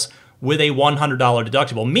 miles with a $100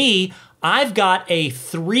 deductible. Me, I've got a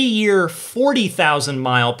 3-year,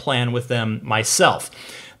 40,000-mile plan with them myself.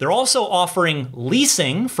 They're also offering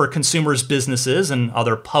leasing for consumers, businesses, and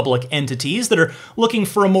other public entities that are looking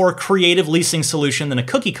for a more creative leasing solution than a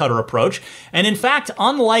cookie-cutter approach. And in fact,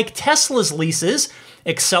 unlike Tesla's leases,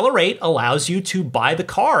 Accelerate allows you to buy the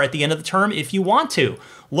car at the end of the term if you want to.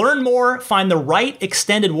 Learn more, find the right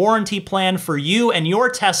extended warranty plan for you and your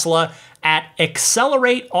Tesla at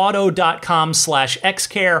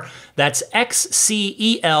accelerateauto.com/xcare. That's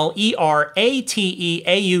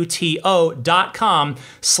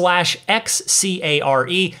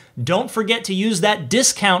XCELERATEAUTO.com/XCARE. Don't forget to use that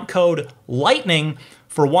discount code LIGHTNING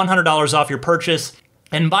for $100 off your purchase.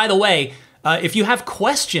 And by the way, if you have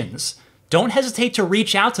questions, don't hesitate to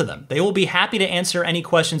reach out to them. They will be happy to answer any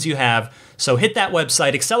questions you have. So hit that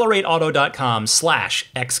website,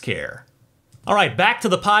 accelerateauto.com/xcare. All right, back to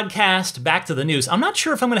the podcast, back to the news. I'm not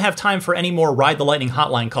sure if I'm going to have time for any more Ride the Lightning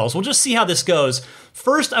hotline calls. We'll just see how this goes.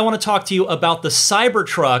 First, I want to talk to you about the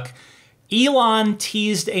Cybertruck. Elon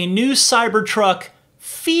teased a new Cybertruck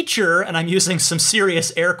feature, and I'm using some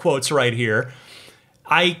serious air quotes right here.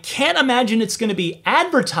 I can't imagine it's going to be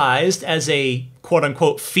advertised as a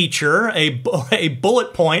quote-unquote feature, a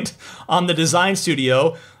bullet point on the design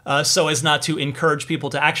studio, so as not to encourage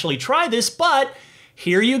people to actually try this, but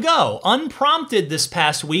here you go. Unprompted this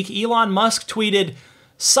past week, Elon Musk tweeted,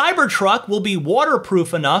 "Cybertruck will be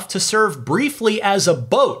waterproof enough to serve briefly as a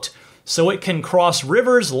boat, so it can cross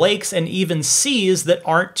rivers, lakes, and even seas that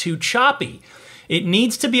aren't too choppy. It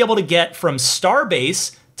needs to be able to get from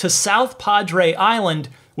Starbase to South Padre Island,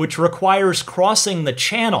 which requires crossing the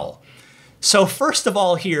channel." So first of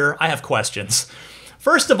all here, I have questions.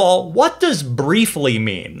 First of all, what does briefly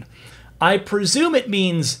mean? I presume it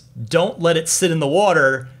means don't let it sit in the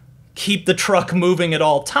water, keep the truck moving at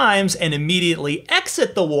all times, and immediately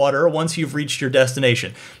exit the water once you've reached your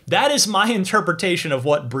destination. That is my interpretation of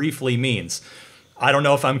what briefly means. I don't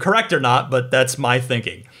know if I'm correct or not, but that's my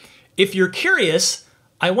thinking. If you're curious,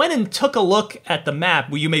 I went and took a look at the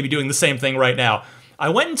map. Well, you may be doing the same thing right now. I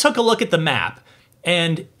went and took a look at the map,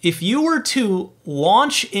 and if you were to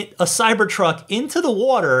launch a Cybertruck into the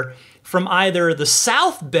water from either the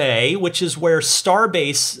South Bay, which is where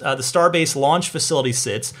Starbase, the Starbase launch facility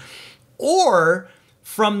sits, or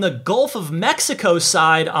from the Gulf of Mexico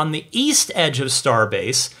side on the east edge of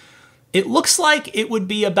Starbase, it looks like it would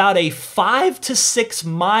be about a 5 to 6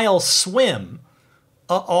 mile swim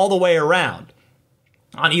all the way around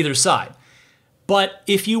on either side. But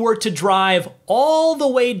if you were to drive all the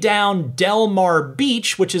way down Del Mar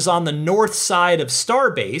Beach, which is on the north side of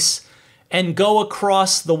Starbase, and go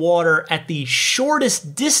across the water at the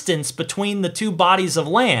shortest distance between the two bodies of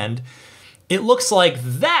land, it looks like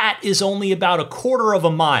that is only about a quarter of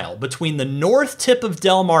a mile between the north tip of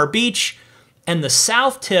Del Mar Beach and the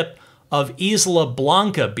south tip of Isla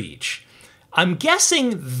Blanca Beach. I'm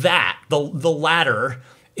guessing that, the latter,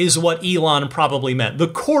 is what Elon probably meant. The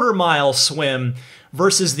quarter-mile swim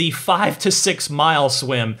versus the 5 to 6 mile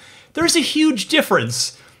swim. There's a huge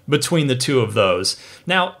difference between the two of those.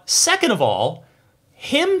 Now, second of all,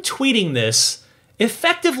 him tweeting this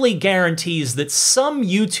effectively guarantees that some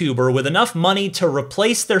YouTuber with enough money to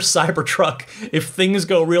replace their Cybertruck if things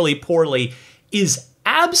go really poorly is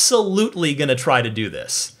absolutely going to try to do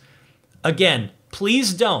this. Again,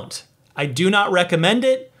 please don't. I do not recommend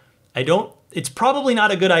it. It's probably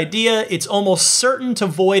not a good idea. It's almost certain to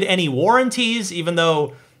void any warranties, even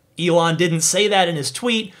though Elon didn't say that in his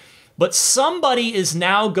tweet. But somebody is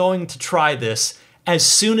now going to try this as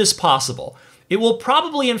soon as possible. It will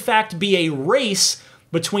probably, in fact, be a race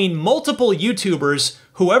between multiple YouTubers.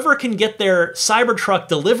 Whoever can get their Cybertruck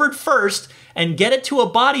delivered first and get it to a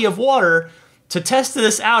body of water to test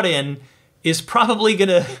this out in is probably going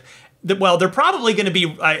to... Well, they're probably going to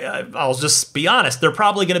be, I'll just be honest, they're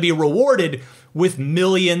probably going to be rewarded with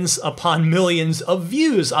millions upon millions of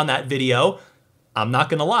views on that video. I'm not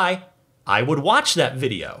going to lie, I would watch that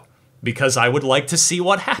video because I would like to see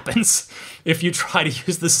what happens if you try to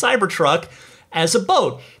use the Cybertruck as a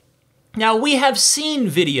boat. Now, we have seen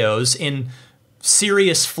videos in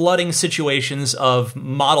serious flooding situations of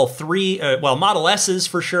Model S's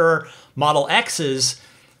for sure, Model X's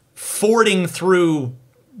fording through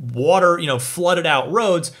water, flooded out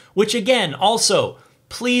roads, which again, also,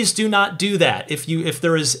 please do not do that if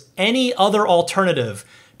there is any other alternative,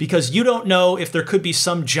 because you don't know if there could be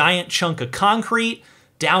some giant chunk of concrete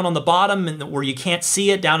down on the bottom and where you can't see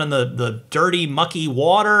it, down in the dirty, mucky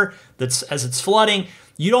water as it's flooding.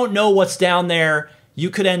 You don't know what's down there. You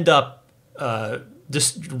could end up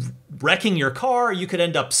just wrecking your car. You could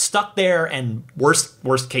end up stuck there, and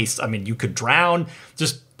worst case, I mean, you could drown.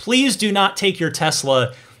 Just please do not take your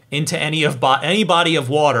Tesla into any body of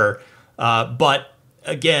water. But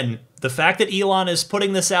again, the fact that Elon is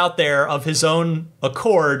putting this out there of his own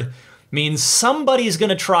accord means somebody's going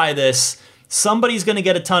to try this. Somebody's going to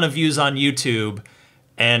get a ton of views on YouTube.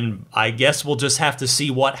 And I guess we'll just have to see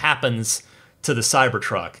what happens to the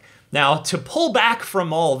Cybertruck. Now, to pull back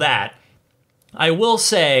from all that, I will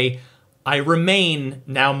say I remain,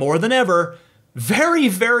 now more than ever, very,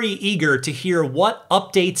 very eager to hear what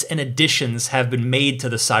updates and additions have been made to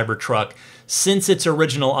the Cybertruck since its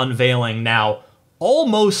original unveiling now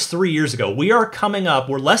almost 3 years ago.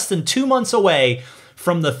 We're less than 2 months away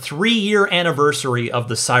from the 3-year anniversary of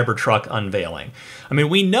the Cybertruck unveiling. I mean,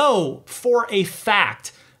 we know for a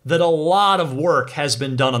fact that a lot of work has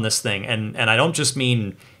been done on this thing, and I don't just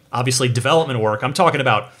mean, obviously, development work. I'm talking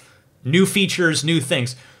about new features, new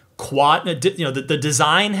things. The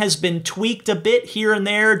design has been tweaked a bit here and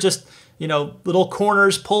there, just, little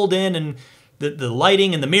corners pulled in, and the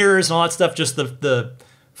lighting and the mirrors and all that stuff, just the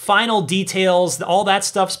final details, all that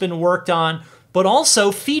stuff's been worked on, but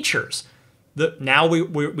also features. Now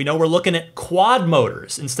we know we're looking at quad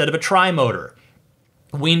motors instead of a tri-motor.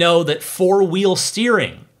 We know that 4-wheel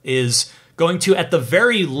steering is going to, at the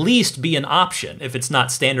very least, be an option if it's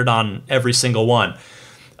not standard on every single one.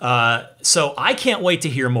 So I can't wait to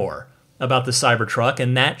hear more about the Cybertruck,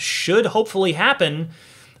 and that should hopefully happen.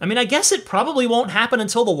 I mean, I guess it probably won't happen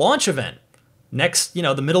until the launch event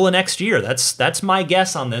the middle of next year. That's my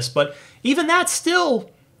guess on this. But even that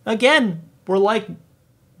still, again, we're like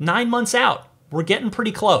 9 months out. We're getting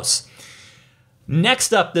pretty close.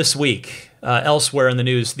 Next up this week, elsewhere in the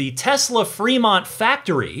news, the Tesla Fremont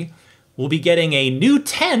Factory will be getting a new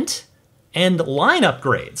tent and line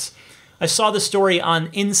upgrades. I saw the story on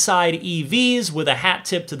Inside EVs with a hat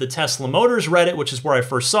tip to the Tesla Motors Reddit, which is where I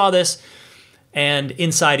first saw this. And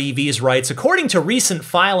Inside EVs writes, according to recent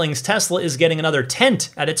filings, Tesla is getting another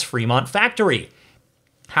tent at its Fremont factory.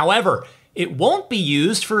 However, it won't be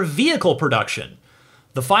used for vehicle production.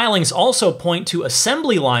 The filings also point to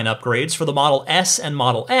assembly line upgrades for the Model S and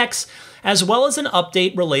Model X, as well as an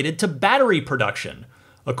update related to battery production.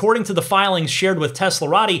 According to the filings shared with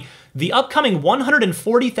Teslarati, the upcoming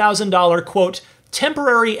 $140,000, quote,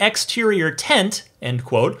 temporary exterior tent, end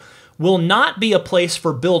quote, will not be a place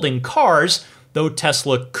for building cars, though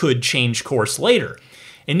Tesla could change course later.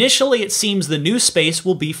 Initially, it seems the new space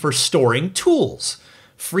will be for storing tools.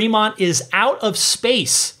 Fremont is out of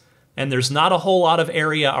space, and there's not a whole lot of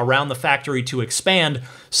area around the factory to expand,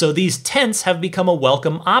 so these tents have become a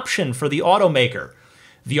welcome option for the automaker.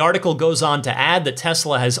 The article goes on to add that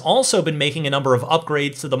Tesla has also been making a number of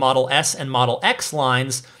upgrades to the Model S and Model X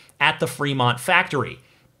lines at the Fremont factory.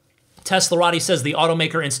 Teslarati says the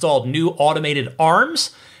automaker installed new automated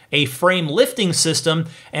arms, a frame lifting system,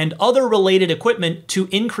 and other related equipment to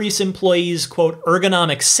increase employees', quote,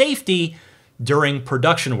 ergonomic safety during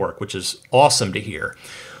production work, which is awesome to hear.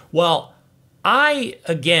 Well, I'm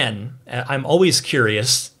always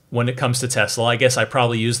curious when it comes to Tesla. I guess I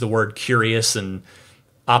probably use the word curious and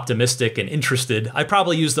optimistic and interested. I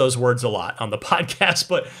probably use those words a lot on the podcast,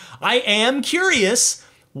 but I am curious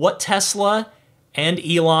what Tesla and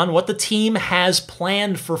Elon, what the team has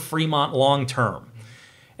planned for Fremont long term.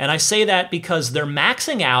 And I say that because they're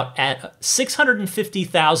maxing out at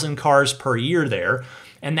 650,000 cars per year there,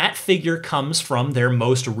 and that figure comes from their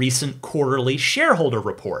most recent quarterly shareholder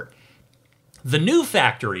report. The new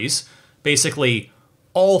factories, basically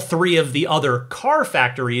all 3 of the other car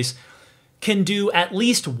factories, can do at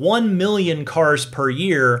least 1 million cars per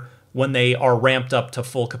year when they are ramped up to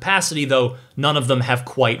full capacity, though none of them have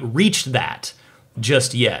quite reached that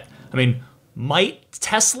just yet. I mean, might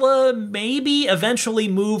Tesla maybe eventually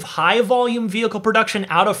move high-volume vehicle production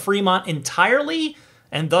out of Fremont entirely,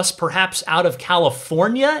 and thus perhaps out of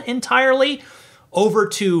California entirely, over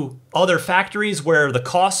to other factories where the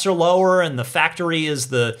costs are lower and the factory is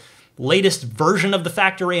the latest version of the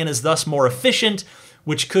factory and is thus more efficient,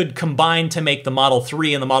 which could combine to make the Model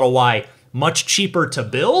 3 and the Model Y much cheaper to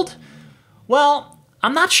build? Well,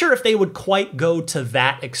 I'm not sure if they would quite go to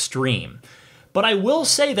that extreme. But I will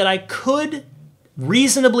say that I could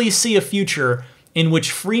reasonably see a future in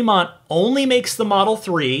which Fremont only makes the Model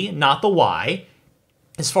 3, not the Y,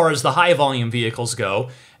 as far as the high-volume vehicles go,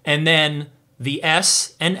 and then the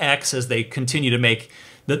S and X, as they continue to make,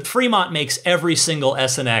 that Fremont makes every single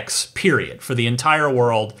S and X, period, for the entire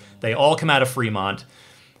world. They all come out of Fremont.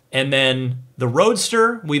 And then the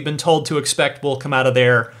Roadster, we've been told to expect, will come out of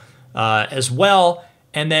there as well.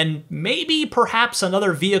 And then maybe perhaps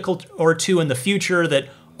another vehicle or two in the future that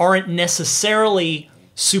aren't necessarily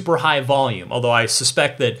super high volume, although I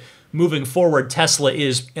suspect that moving forward, Tesla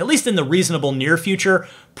is, at least in the reasonable near future,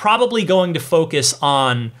 probably going to focus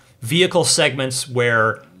on vehicle segments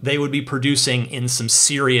where they would be producing in some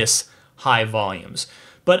serious high volumes.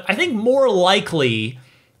 But I think more likely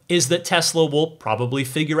is that Tesla will probably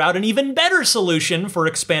figure out an even better solution for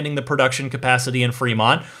expanding the production capacity in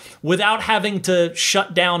Fremont without having to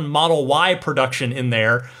shut down Model Y production in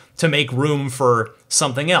there to make room for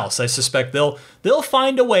something else. I suspect they'll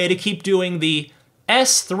find a way to keep doing the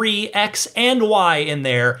S3, X, and Y in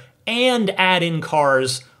there and add in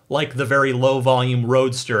cars like the very low volume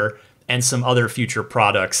Roadster and some other future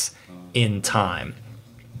products in time.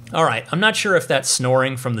 All right, I'm not sure if that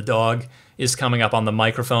snoring from the dog is coming up on the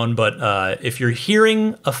microphone, but if you're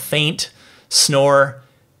hearing a faint snore,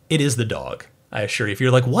 it is the dog. I assure you. If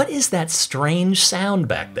you're like, what is that strange sound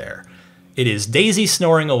back there? It is Daisy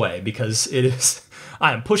snoring away, because it is,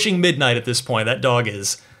 I am pushing midnight at this point. That dog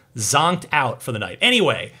is zonked out for the night.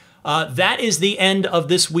 Anyway, that is the end of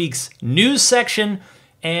this week's news section.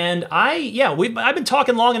 And I've been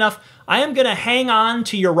talking long enough. I am going to hang on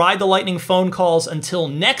to your Ride the Lightning phone calls until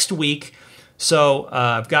next week. So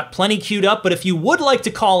I've got plenty queued up. But if you would like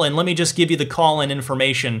to call in, let me just give you the call-in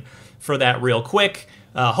information for that real quick.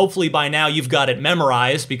 Hopefully by now you've got it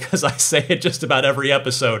memorized, because I say it just about every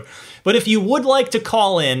episode. But if you would like to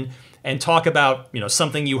call in and talk about,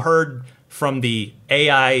 something you heard from the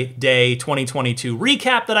AI Day 2022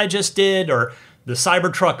 recap that I just did, or the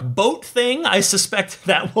Cybertruck boat thing, I suspect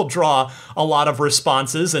that will draw a lot of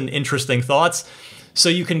responses and interesting thoughts. So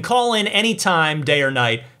you can call in anytime, day or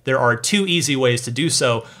night. There are 2 easy ways to do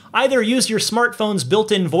so. Either use your smartphone's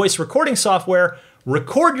built-in voice recording software,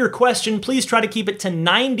 record your question. Please try to keep it to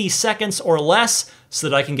 90 seconds or less so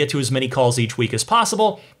that I can get to as many calls each week as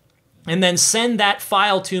possible. And then send that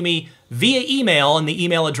file to me via email, and the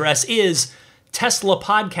email address is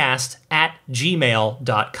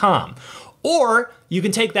teslapodcast@gmail.com. Or you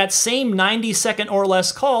can take that same 90-second or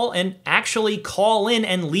less call and actually call in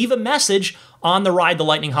and leave a message on the Ride the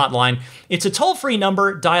Lightning hotline. It's a toll-free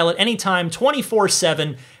number. Dial it anytime,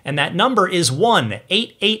 24/7, and that number is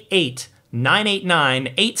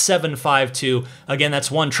 1-888-989-8752. Again, that's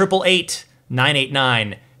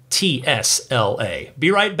 1-888-989-TSLA.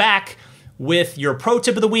 Be right back with your pro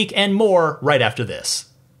tip of the week and more right after this.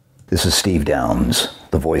 This is Steve Downs,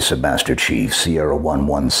 the voice of Master Chief, Sierra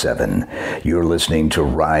 117. You're listening to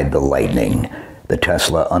Ride the Lightning, the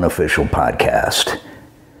Tesla unofficial podcast.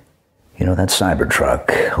 That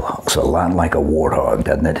Cybertruck looks a lot like a warthog,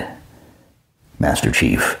 doesn't it? Master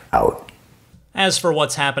Chief, out. As for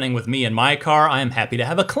what's happening with me and my car, I am happy to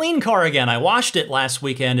have a clean car again. I washed it last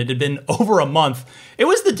weekend. It had been over a month. It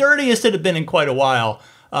was the dirtiest it had been in quite a while.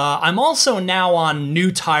 I'm also now on new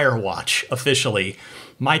tire watch, officially.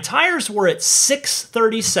 My tires were at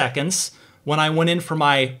 630 seconds when I went in for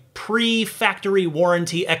my pre-factory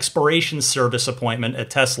warranty expiration service appointment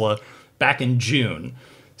at Tesla back in June.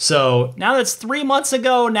 So now that's 3 months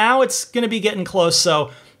ago. Now it's going to be getting close. So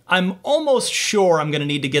I'm almost sure I'm going to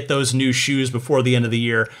need to get those new shoes before the end of the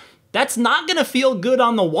year. That's not going to feel good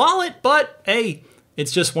on the wallet, but hey,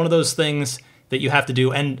 it's just one of those things that you have to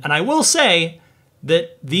do. And I will say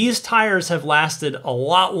that these tires have lasted a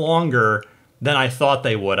lot longer than I thought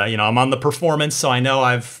they would. I'm on the performance, so I know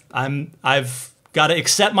I've got to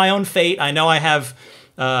accept my own fate. I know I have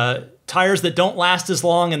tires that don't last as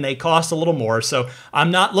long and they cost a little more. So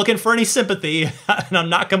I'm not looking for any sympathy and I'm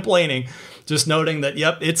not complaining. Just noting that,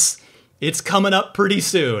 yep, it's coming up pretty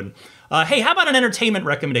soon. Hey, how about an entertainment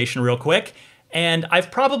recommendation real quick? And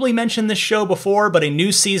I've probably mentioned this show before, but a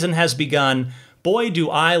new season has begun. Boy, do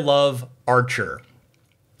I love Archer.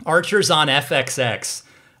 Archer's on FXX.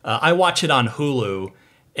 I watch it on Hulu.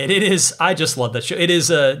 And I just love that show. It is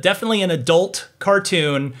definitely an adult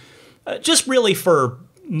cartoon, just really for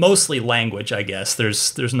mostly language, I guess.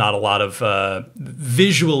 There's not a lot of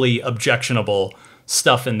visually objectionable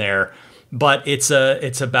stuff in there, but it's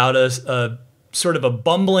about a sort of a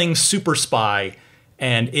bumbling super spy,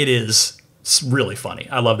 and it's really funny.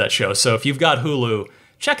 I love that show. So if you've got Hulu,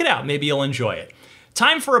 check it out. Maybe you'll enjoy it.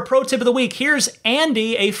 Time for a pro tip of the week. Here's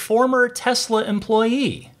Andy, a former Tesla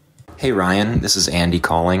employee. Hey Ryan, this is Andy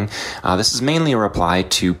calling. This is mainly a reply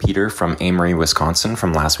to Peter from Amory, Wisconsin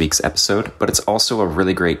from last week's episode, but it's also a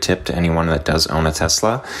really great tip to anyone that does own a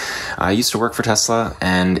Tesla. I used to work for Tesla,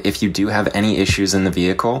 and if you do have any issues in the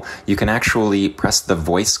vehicle, you can actually press the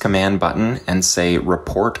voice command button and say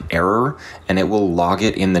report error, and it will log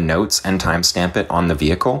it in the notes and timestamp it on the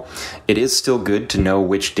vehicle. It is still good to know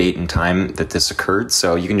which date and time that this occurred,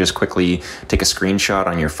 so you can just quickly take a screenshot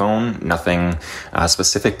on your phone, nothing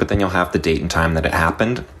specific, but then you'll have the date and time that it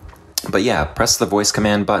happened. But yeah, press the voice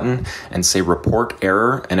command button and say report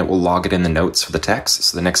error, and it will log it in the notes for the text.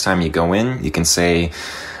 So the next time you go in, you can say,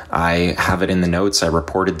 I have it in the notes, I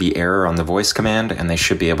reported the error on the voice command, and they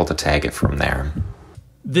should be able to tag it from there.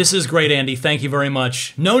 This is great, Andy. Thank you very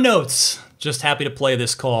much. No notes. Just happy to play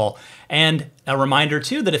this call. And a reminder,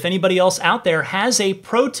 too, that if anybody else out there has a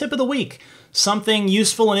pro tip of the week, something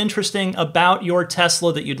useful and interesting about your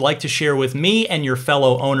Tesla that you'd like to share with me and your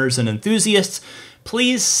fellow owners and enthusiasts,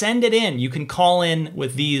 please send it in. You can call in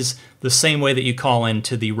with these the same way that you call in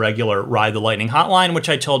to the regular Ride the Lightning hotline, which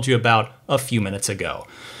I told you about a few minutes ago.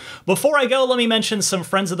 Before I go, let me mention some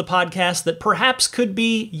friends of the podcast that perhaps could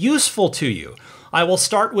be useful to you. I will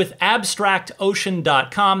start with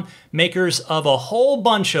AbstractOcean.com, makers of a whole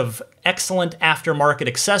bunch of excellent aftermarket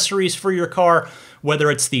accessories for your car,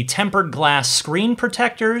 whether it's the tempered glass screen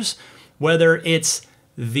protectors, whether it's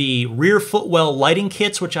the rear footwell lighting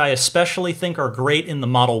kits, which I especially think are great in the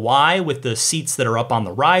Model Y with the seats that are up on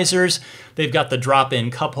the risers. They've got the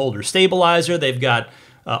drop-in cup holder stabilizer. They've got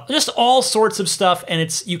just all sorts of stuff,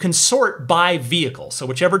 and you can sort by vehicle. So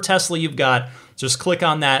whichever Tesla you've got, just click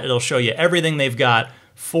on that. It'll show you everything they've got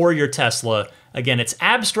for your Tesla. Again, it's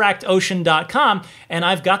abstractocean.com, and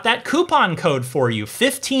I've got that coupon code for you.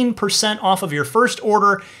 15% off of your first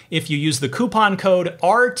order if you use the coupon code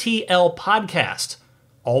RTLPodcast.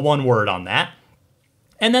 All one word on that.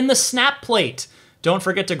 And then the snap plate. Don't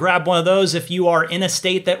forget to grab one of those if you are in a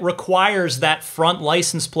state that requires that front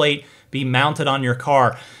license plate be mounted on your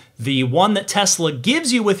car. The one that Tesla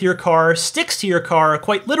gives you with your car sticks to your car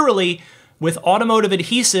quite literally with automotive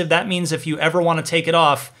adhesive. That means if you ever want to take it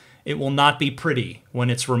off, it will not be pretty when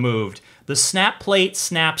it's removed. The snap plate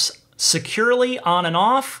snaps securely on and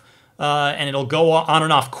off, and it'll go on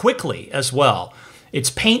and off quickly as well. It's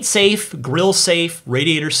paint safe, grill safe,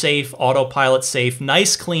 radiator safe, autopilot safe,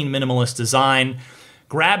 nice, clean, minimalist design.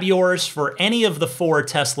 Grab yours for any of the 4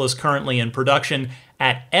 Teslas currently in production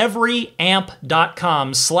at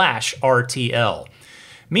everyamp.com/RTL.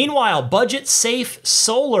 Meanwhile,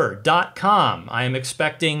 budgetsafesolar.com. I am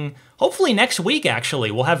expecting, hopefully next week actually,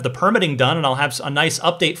 we'll have the permitting done and I'll have a nice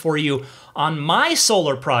update for you on my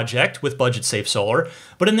solar project with Budget Safe Solar.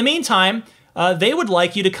 But in the meantime, they would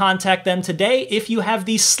like you to contact them today if you have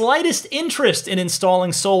the slightest interest in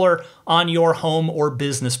installing solar on your home or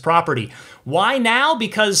business property. Why now?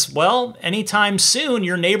 Because, well, anytime soon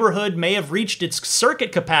your neighborhood may have reached its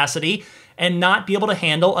circuit capacity and not be able to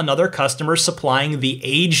handle another customer supplying the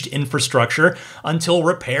aged infrastructure until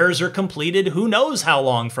repairs are completed who knows how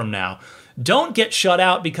long from now. Don't get shut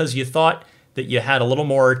out because you thought that you had a little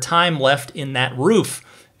more time left in that roof.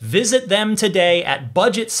 Visit them today at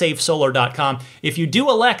budgetsafesolar.com. If you do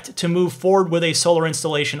elect to move forward with a solar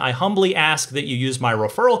installation, I humbly ask that you use my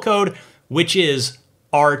referral code, which is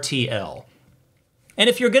RTL. And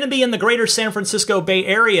if you're going to be in the greater San Francisco Bay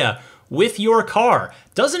Area with your car,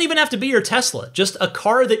 doesn't even have to be your Tesla, just a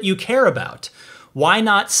car that you care about, why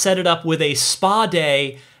not set it up with a spa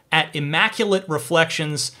day at Immaculate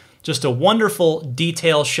Reflections, just a wonderful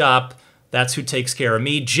detail shop. That's who takes care of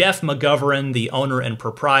me. Jeff McGovern, the owner and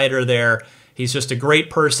proprietor there. He's just a great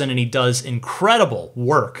person, and he does incredible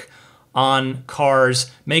work on cars,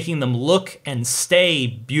 making them look and stay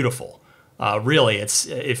beautiful. Really,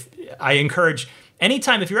 I encourage,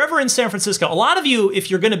 anytime, if you're ever in San Francisco, a lot of you, if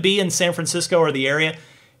you're going to be in San Francisco or the area,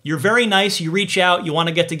 you're very nice, you reach out, you want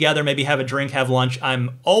to get together, maybe have a drink, have lunch.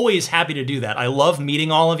 I'm always happy to do that. I love meeting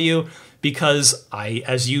all of you, because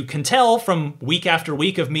as you can tell from week after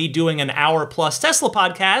week of me doing an hour-plus Tesla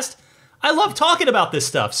podcast, I love talking about this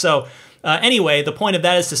stuff. So anyway, the point of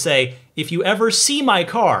that is to say, if you ever see my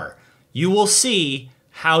car, you will see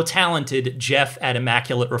how talented Jeff at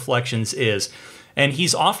Immaculate Reflections is. And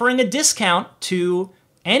he's offering a discount to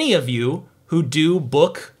any of you who do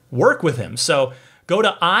book work with him. So go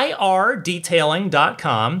to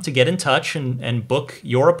irdetailing.com to get in touch and book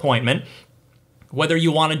your appointment. Whether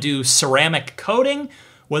you want to do ceramic coating,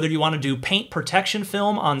 whether you want to do paint protection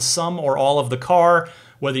film on some or all of the car,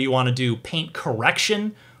 whether you want to do paint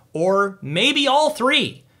correction, or maybe all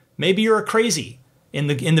 3. Maybe you're a crazy in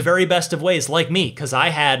the very best of ways like me, because I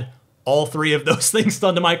had all 3 of those things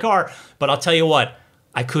done to my car. But I'll tell you what,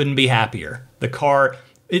 I couldn't be happier. The car,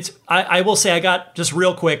 I will say, I got, just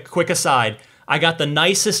real quick aside, I got the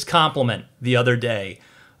nicest compliment the other day.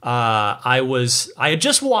 I had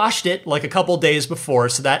just washed it like a couple days before,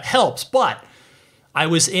 so that helps. But I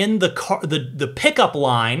was in the car, the pickup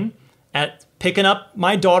line at picking up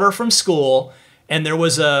my daughter from school, and there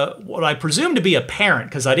was what I presume to be a parent,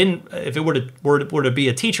 because I didn't. If it were to be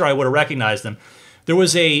a teacher, I would have recognized them. There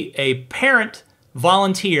was a parent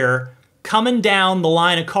volunteer coming down the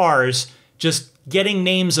line of cars, just getting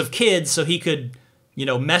names of kids so he could,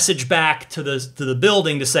 message back to the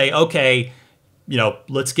building to say, okay,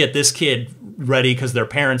 let's get this kid ready because their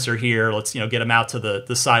parents are here. Let's, get them out to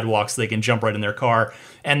the sidewalk so they can jump right in their car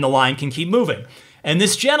and the line can keep moving. And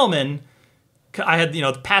this gentleman, I had,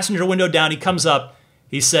 the passenger window down. He comes up.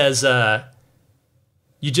 He says,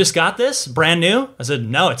 you just got this? Brand new? I said,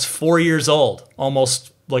 no, it's 4 years old.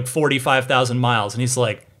 Almost like 45,000 miles. And he's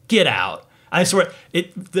like, get out. I swear,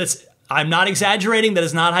 I'm not exaggerating. That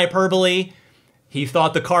is not hyperbole. He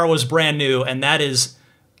thought the car was brand new, and that is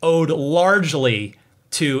owed largely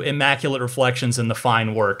to Immaculate Reflections and the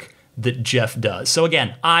fine work that Jeff does. So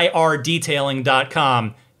again,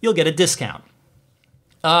 irdetailing.com. You'll get a discount.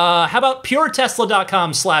 How about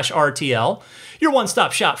puretesla.com/RTL? Your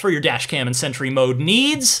one-stop shop for your dash cam and Sentry mode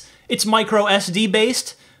needs. It's micro SD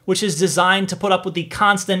based, which is designed to put up with the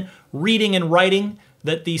constant reading and writing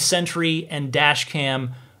that the Sentry and dash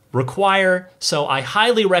cam require. So I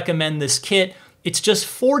highly recommend this kit. It's just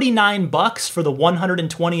 $49 for the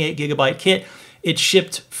 128 gigabyte kit. It's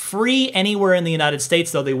shipped free anywhere in the United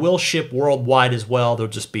States, though they will ship worldwide as well.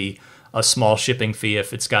 There'll just be a small shipping fee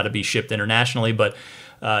if it's got to be shipped internationally, but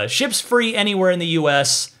ships free anywhere in the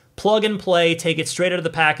US. Plug and play, take it straight out of the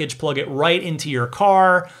package, plug it right into your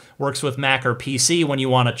car. Works with Mac or PC when you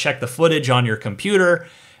want to check the footage on your computer.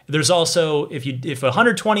 There's also, if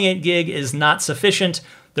 128 gig is not sufficient,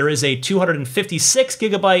 there is a 256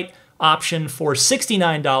 gigabyte option for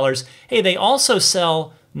 $69. Hey, they also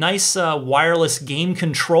sell nice wireless game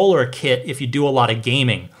controller kit if you do a lot of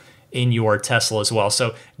gaming in your Tesla as well.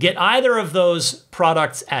 So get either of those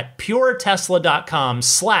products at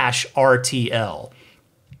puretesla.com/RTL.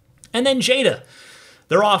 And then Jada.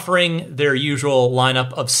 They're offering their usual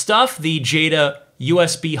lineup of stuff. The Jada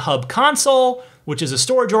USB hub console, which is a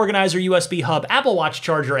storage organizer, USB hub, Apple Watch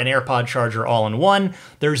charger, and AirPod charger all in one.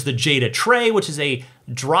 There's the Jada tray, which is a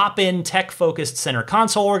drop-in tech-focused center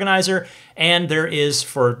console organizer. And there is,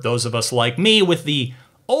 for those of us like me, with the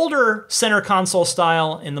older center console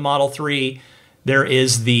style in the Model 3, there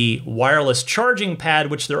is the wireless charging pad,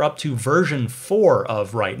 which they're up to version 4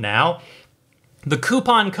 of right now. The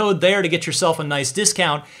coupon code there to get yourself a nice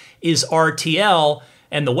discount is RTL,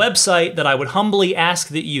 and the website that I would humbly ask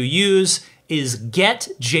that you use is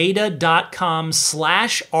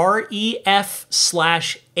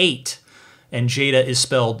getjada.com/REF/8. And Jada is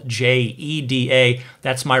spelled JEDA.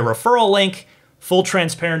 That's my referral link. Full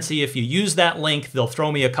transparency, if you use that link, they'll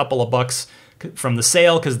throw me a couple of bucks from the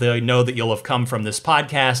sale because they know that you'll have come from this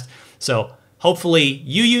podcast. So hopefully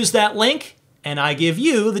you use that link and I give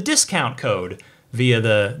you the discount code via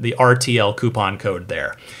the RTL coupon code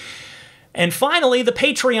there. And finally, the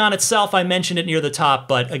Patreon itself, I mentioned it near the top,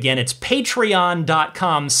 but again, it's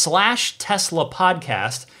patreon.com/Tesla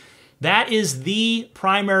podcast. That is the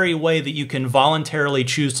primary way that you can voluntarily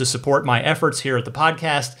choose to support my efforts here at the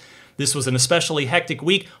podcast. This was an especially hectic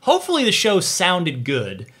week. Hopefully the show sounded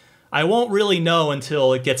good. I won't really know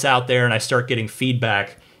until it gets out there and I start getting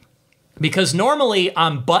feedback, because normally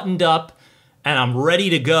I'm buttoned up and I'm ready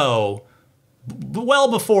to go well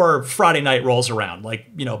before Friday night rolls around.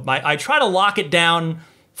 I try to lock it down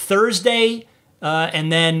Thursday,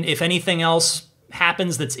 and then if anything else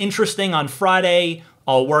happens that's interesting on Friday,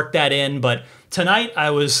 I'll work that in. But tonight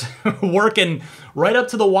I was working right up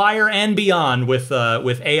to the wire and beyond with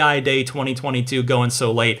AI Day 2022 going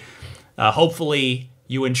so late. Hopefully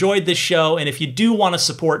you enjoyed this show, and if you do want to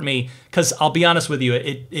support me, because I'll be honest with you,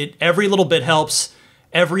 it every little bit helps.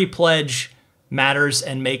 Every pledge matters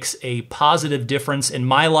and makes a positive difference in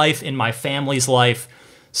my life, in my family's life.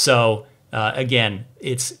 So again,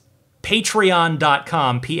 it's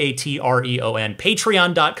patreon.com, Patreon,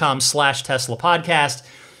 patreon.com/Tesla podcast.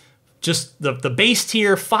 Just the base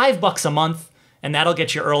tier, $5 a month, and that'll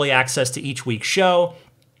get you early access to each week's show.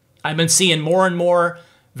 I've been seeing more and more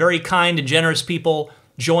very kind and generous people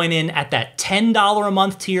join in at that $10 a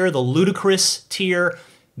month tier, the ludicrous tier.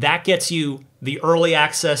 That gets you the early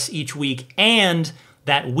access each week and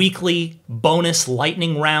that weekly bonus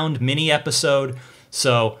lightning round mini episode.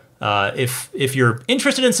 So if you're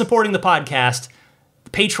interested in supporting the podcast,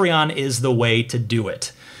 Patreon is the way to do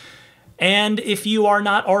it. And if you are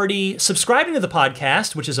not already subscribing to the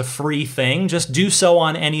podcast, which is a free thing, just do so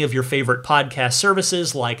on any of your favorite podcast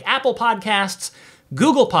services like Apple Podcasts,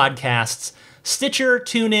 Google Podcasts, Stitcher,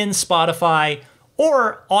 TuneIn, Spotify,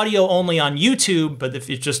 or audio only on YouTube. But if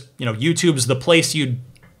it's just, YouTube's the place you'd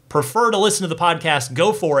prefer to listen to the podcast,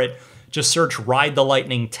 go for it. Just search Ride the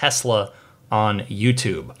Lightning Tesla on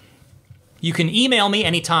YouTube. You can email me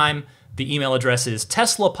anytime. The email address is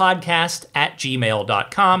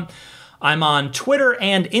teslapodcast@gmail.com. I'm on Twitter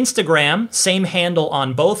and Instagram, same handle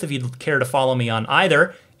on both if you'd care to follow me on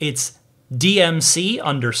either. It's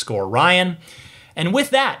DMC_Ryan. And with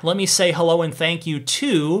that, let me say hello and thank you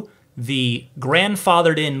to the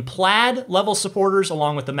grandfathered in Plaid level supporters,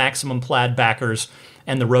 along with the Maximum Plaid backers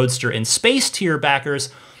and the Roadster in Space tier backers.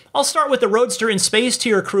 I'll start with the Roadster in Space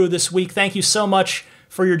tier crew this week. Thank you so much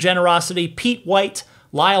for your generosity. Pete White,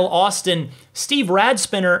 Lyle Austin, Steve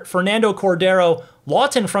Radspinner, Fernando Cordero,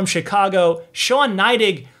 Lawton from Chicago, Sean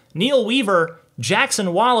Neidig, Neil Weaver,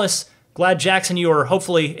 Jackson Wallace. Glad, Jackson, you were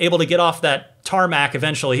hopefully able to get off that tarmac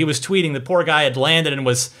eventually. He was tweeting the poor guy had landed and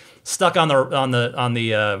was stuck on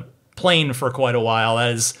the plane for quite a while.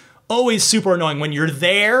 That is always super annoying when you're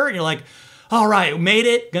there and you're like, all right, made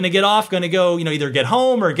it, gonna get off, gonna go, either get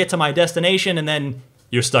home or get to my destination, and then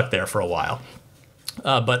you're stuck there for a while.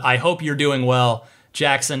 But I hope you're doing well,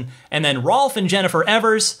 Jackson. And then Rolf and Jennifer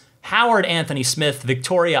Evers, Howard Anthony Smith,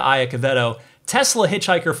 Victoria Iacovetto, Tesla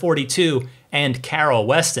Hitchhiker 42, and Carol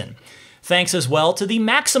Weston. Thanks as well to the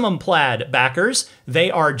Maximum Plaid backers.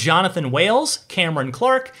 They are Jonathan Wales, Cameron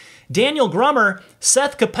Clark, Daniel Grummer,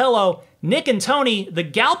 Seth Capello, Nick and Tony, the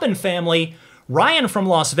Galpin family, Ryan from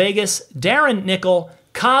Las Vegas, Darren Nickel,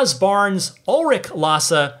 Kaz Barnes, Ulrich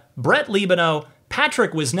Lassa, Brett Libano,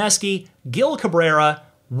 Patrick Wisniewski, Gil Cabrera,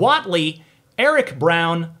 Watley, Eric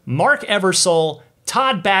Brown, Mark Eversole,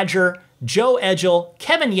 Todd Badger, Joe Edgel,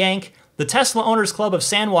 Kevin Yank, the Tesla Owners Club of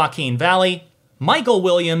San Joaquin Valley, Michael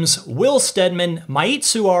Williams, Will Stedman, Mait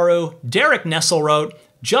Suaru, Derek Nesselrote,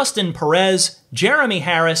 Justin Perez, Jeremy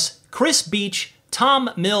Harris, Chris Beach, Tom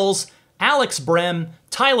Mills, Alex Brem,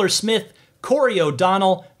 Tyler Smith, Corey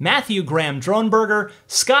O'Donnell, Matthew Graham Dronberger,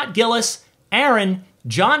 Scott Gillis, Aaron,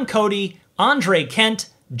 John Cody, Andre Kent,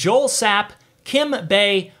 Joel Sapp, Kim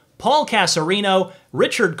Bay, Paul Casarino,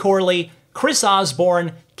 Richard Corley, Chris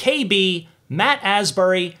Osborne, KB, Matt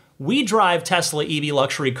Asbury, We Drive Tesla EV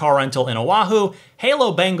Luxury Car Rental in Oahu,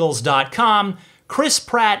 HaloBengals.com, Chris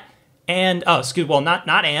Pratt, and,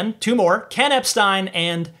 two more, Ken Epstein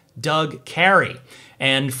and Doug Carey.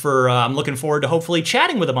 And I'm looking forward to hopefully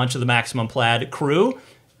chatting with a bunch of the Maximum Plaid crew.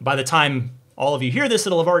 By the time all of you hear this,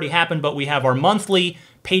 it'll have already happened, but we have our monthly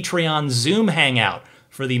Patreon Zoom hangout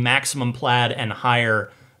for the Maximum Plaid and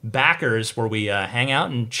higher backers, where we hang out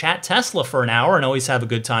and chat Tesla for an hour and always have a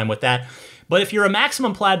good time with that. But if you're a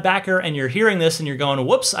Maximum Plaid backer and you're hearing this and you're going,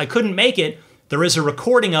 whoops, I couldn't make it, there is a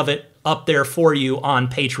recording of it up there for you on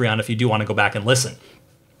Patreon if you do want to go back and listen.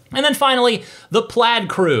 And then finally, the Plaid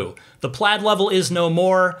crew. The Plaid level is no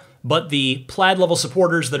more, but the Plaid level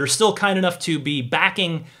supporters that are still kind enough to be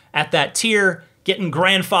backing at that tier, getting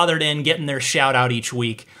grandfathered in, getting their shout out each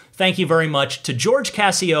week. Thank you very much to George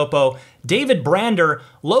Cassiopo, David Brander,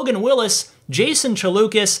 Logan Willis, Jason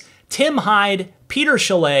Chalukas, Tim Hyde, Peter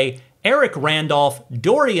Chalet, Eric Randolph,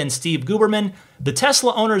 Dory and Steve Guberman, the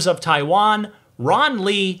Tesla Owners of Taiwan, Ron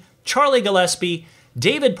Lee, Charlie Gillespie,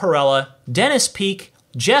 David Perella, Dennis Peak,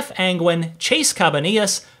 Jeff Angwin, Chase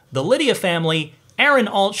Cabanillas, the Lydia family, Aaron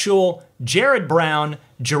Altschul, Jared Brown,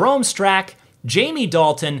 Jerome Strack, Jamie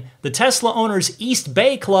Dalton, the Tesla Owners East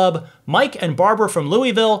Bay Club, Mike and Barbara from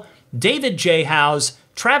Louisville, David J. Howes,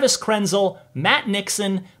 Travis Krenzel, Matt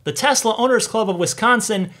Nixon, the Tesla Owners Club of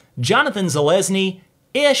Wisconsin, Jonathan Zalesny,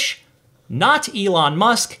 Ish, Not Elon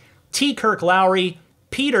Musk, T. Kirk Lowry,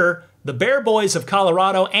 Peter, the Bear Boys of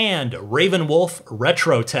Colorado, and Raven Wolf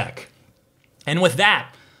Retro Tech. And with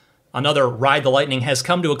that, another Ride the Lightning has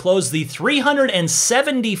come to a close. The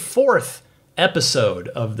 374th episode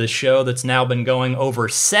of this show that's now been going over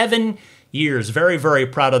 7 years. Very, very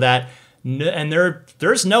proud of that. And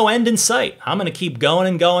there's no end in sight. I'm going to keep going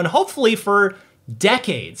and going, hopefully for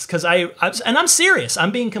decades, because I'm serious.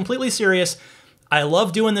 I'm being completely serious. I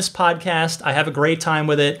love doing this podcast. I have a great time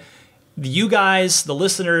with it. You guys, the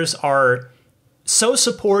listeners, are so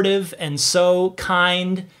supportive and so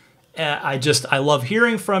kind. I love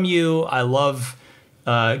hearing from you. I love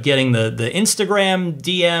getting the Instagram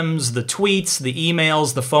DMs, the tweets, the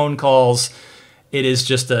emails, the phone calls. It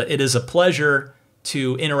is a pleasure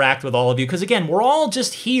to interact with all of you, because again, we're all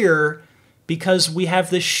just here because we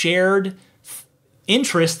have this shared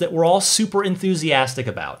interest that we're all super enthusiastic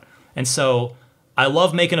about. And so I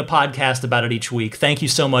love making a podcast about it each week. Thank you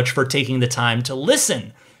so much for taking the time to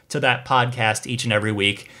listen to that podcast each and every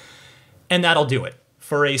week. And that'll do it.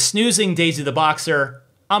 For a snoozing Daisy the Boxer,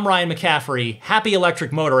 I'm Ryan McCaffrey. Happy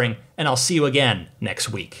electric motoring, and I'll see you again next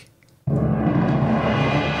week.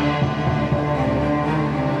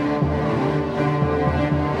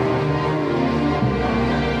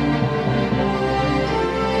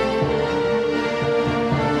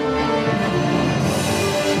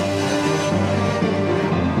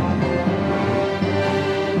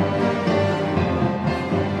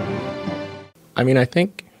 I mean, I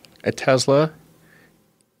think a Tesla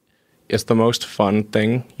is the most fun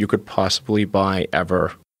thing you could possibly buy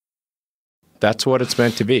ever. That's what it's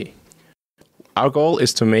meant to be. Our goal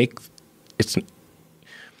is to make it's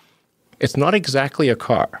not exactly a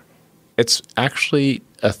car. It's actually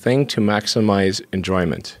a thing to maximize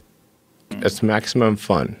enjoyment. It's maximum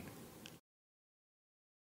fun.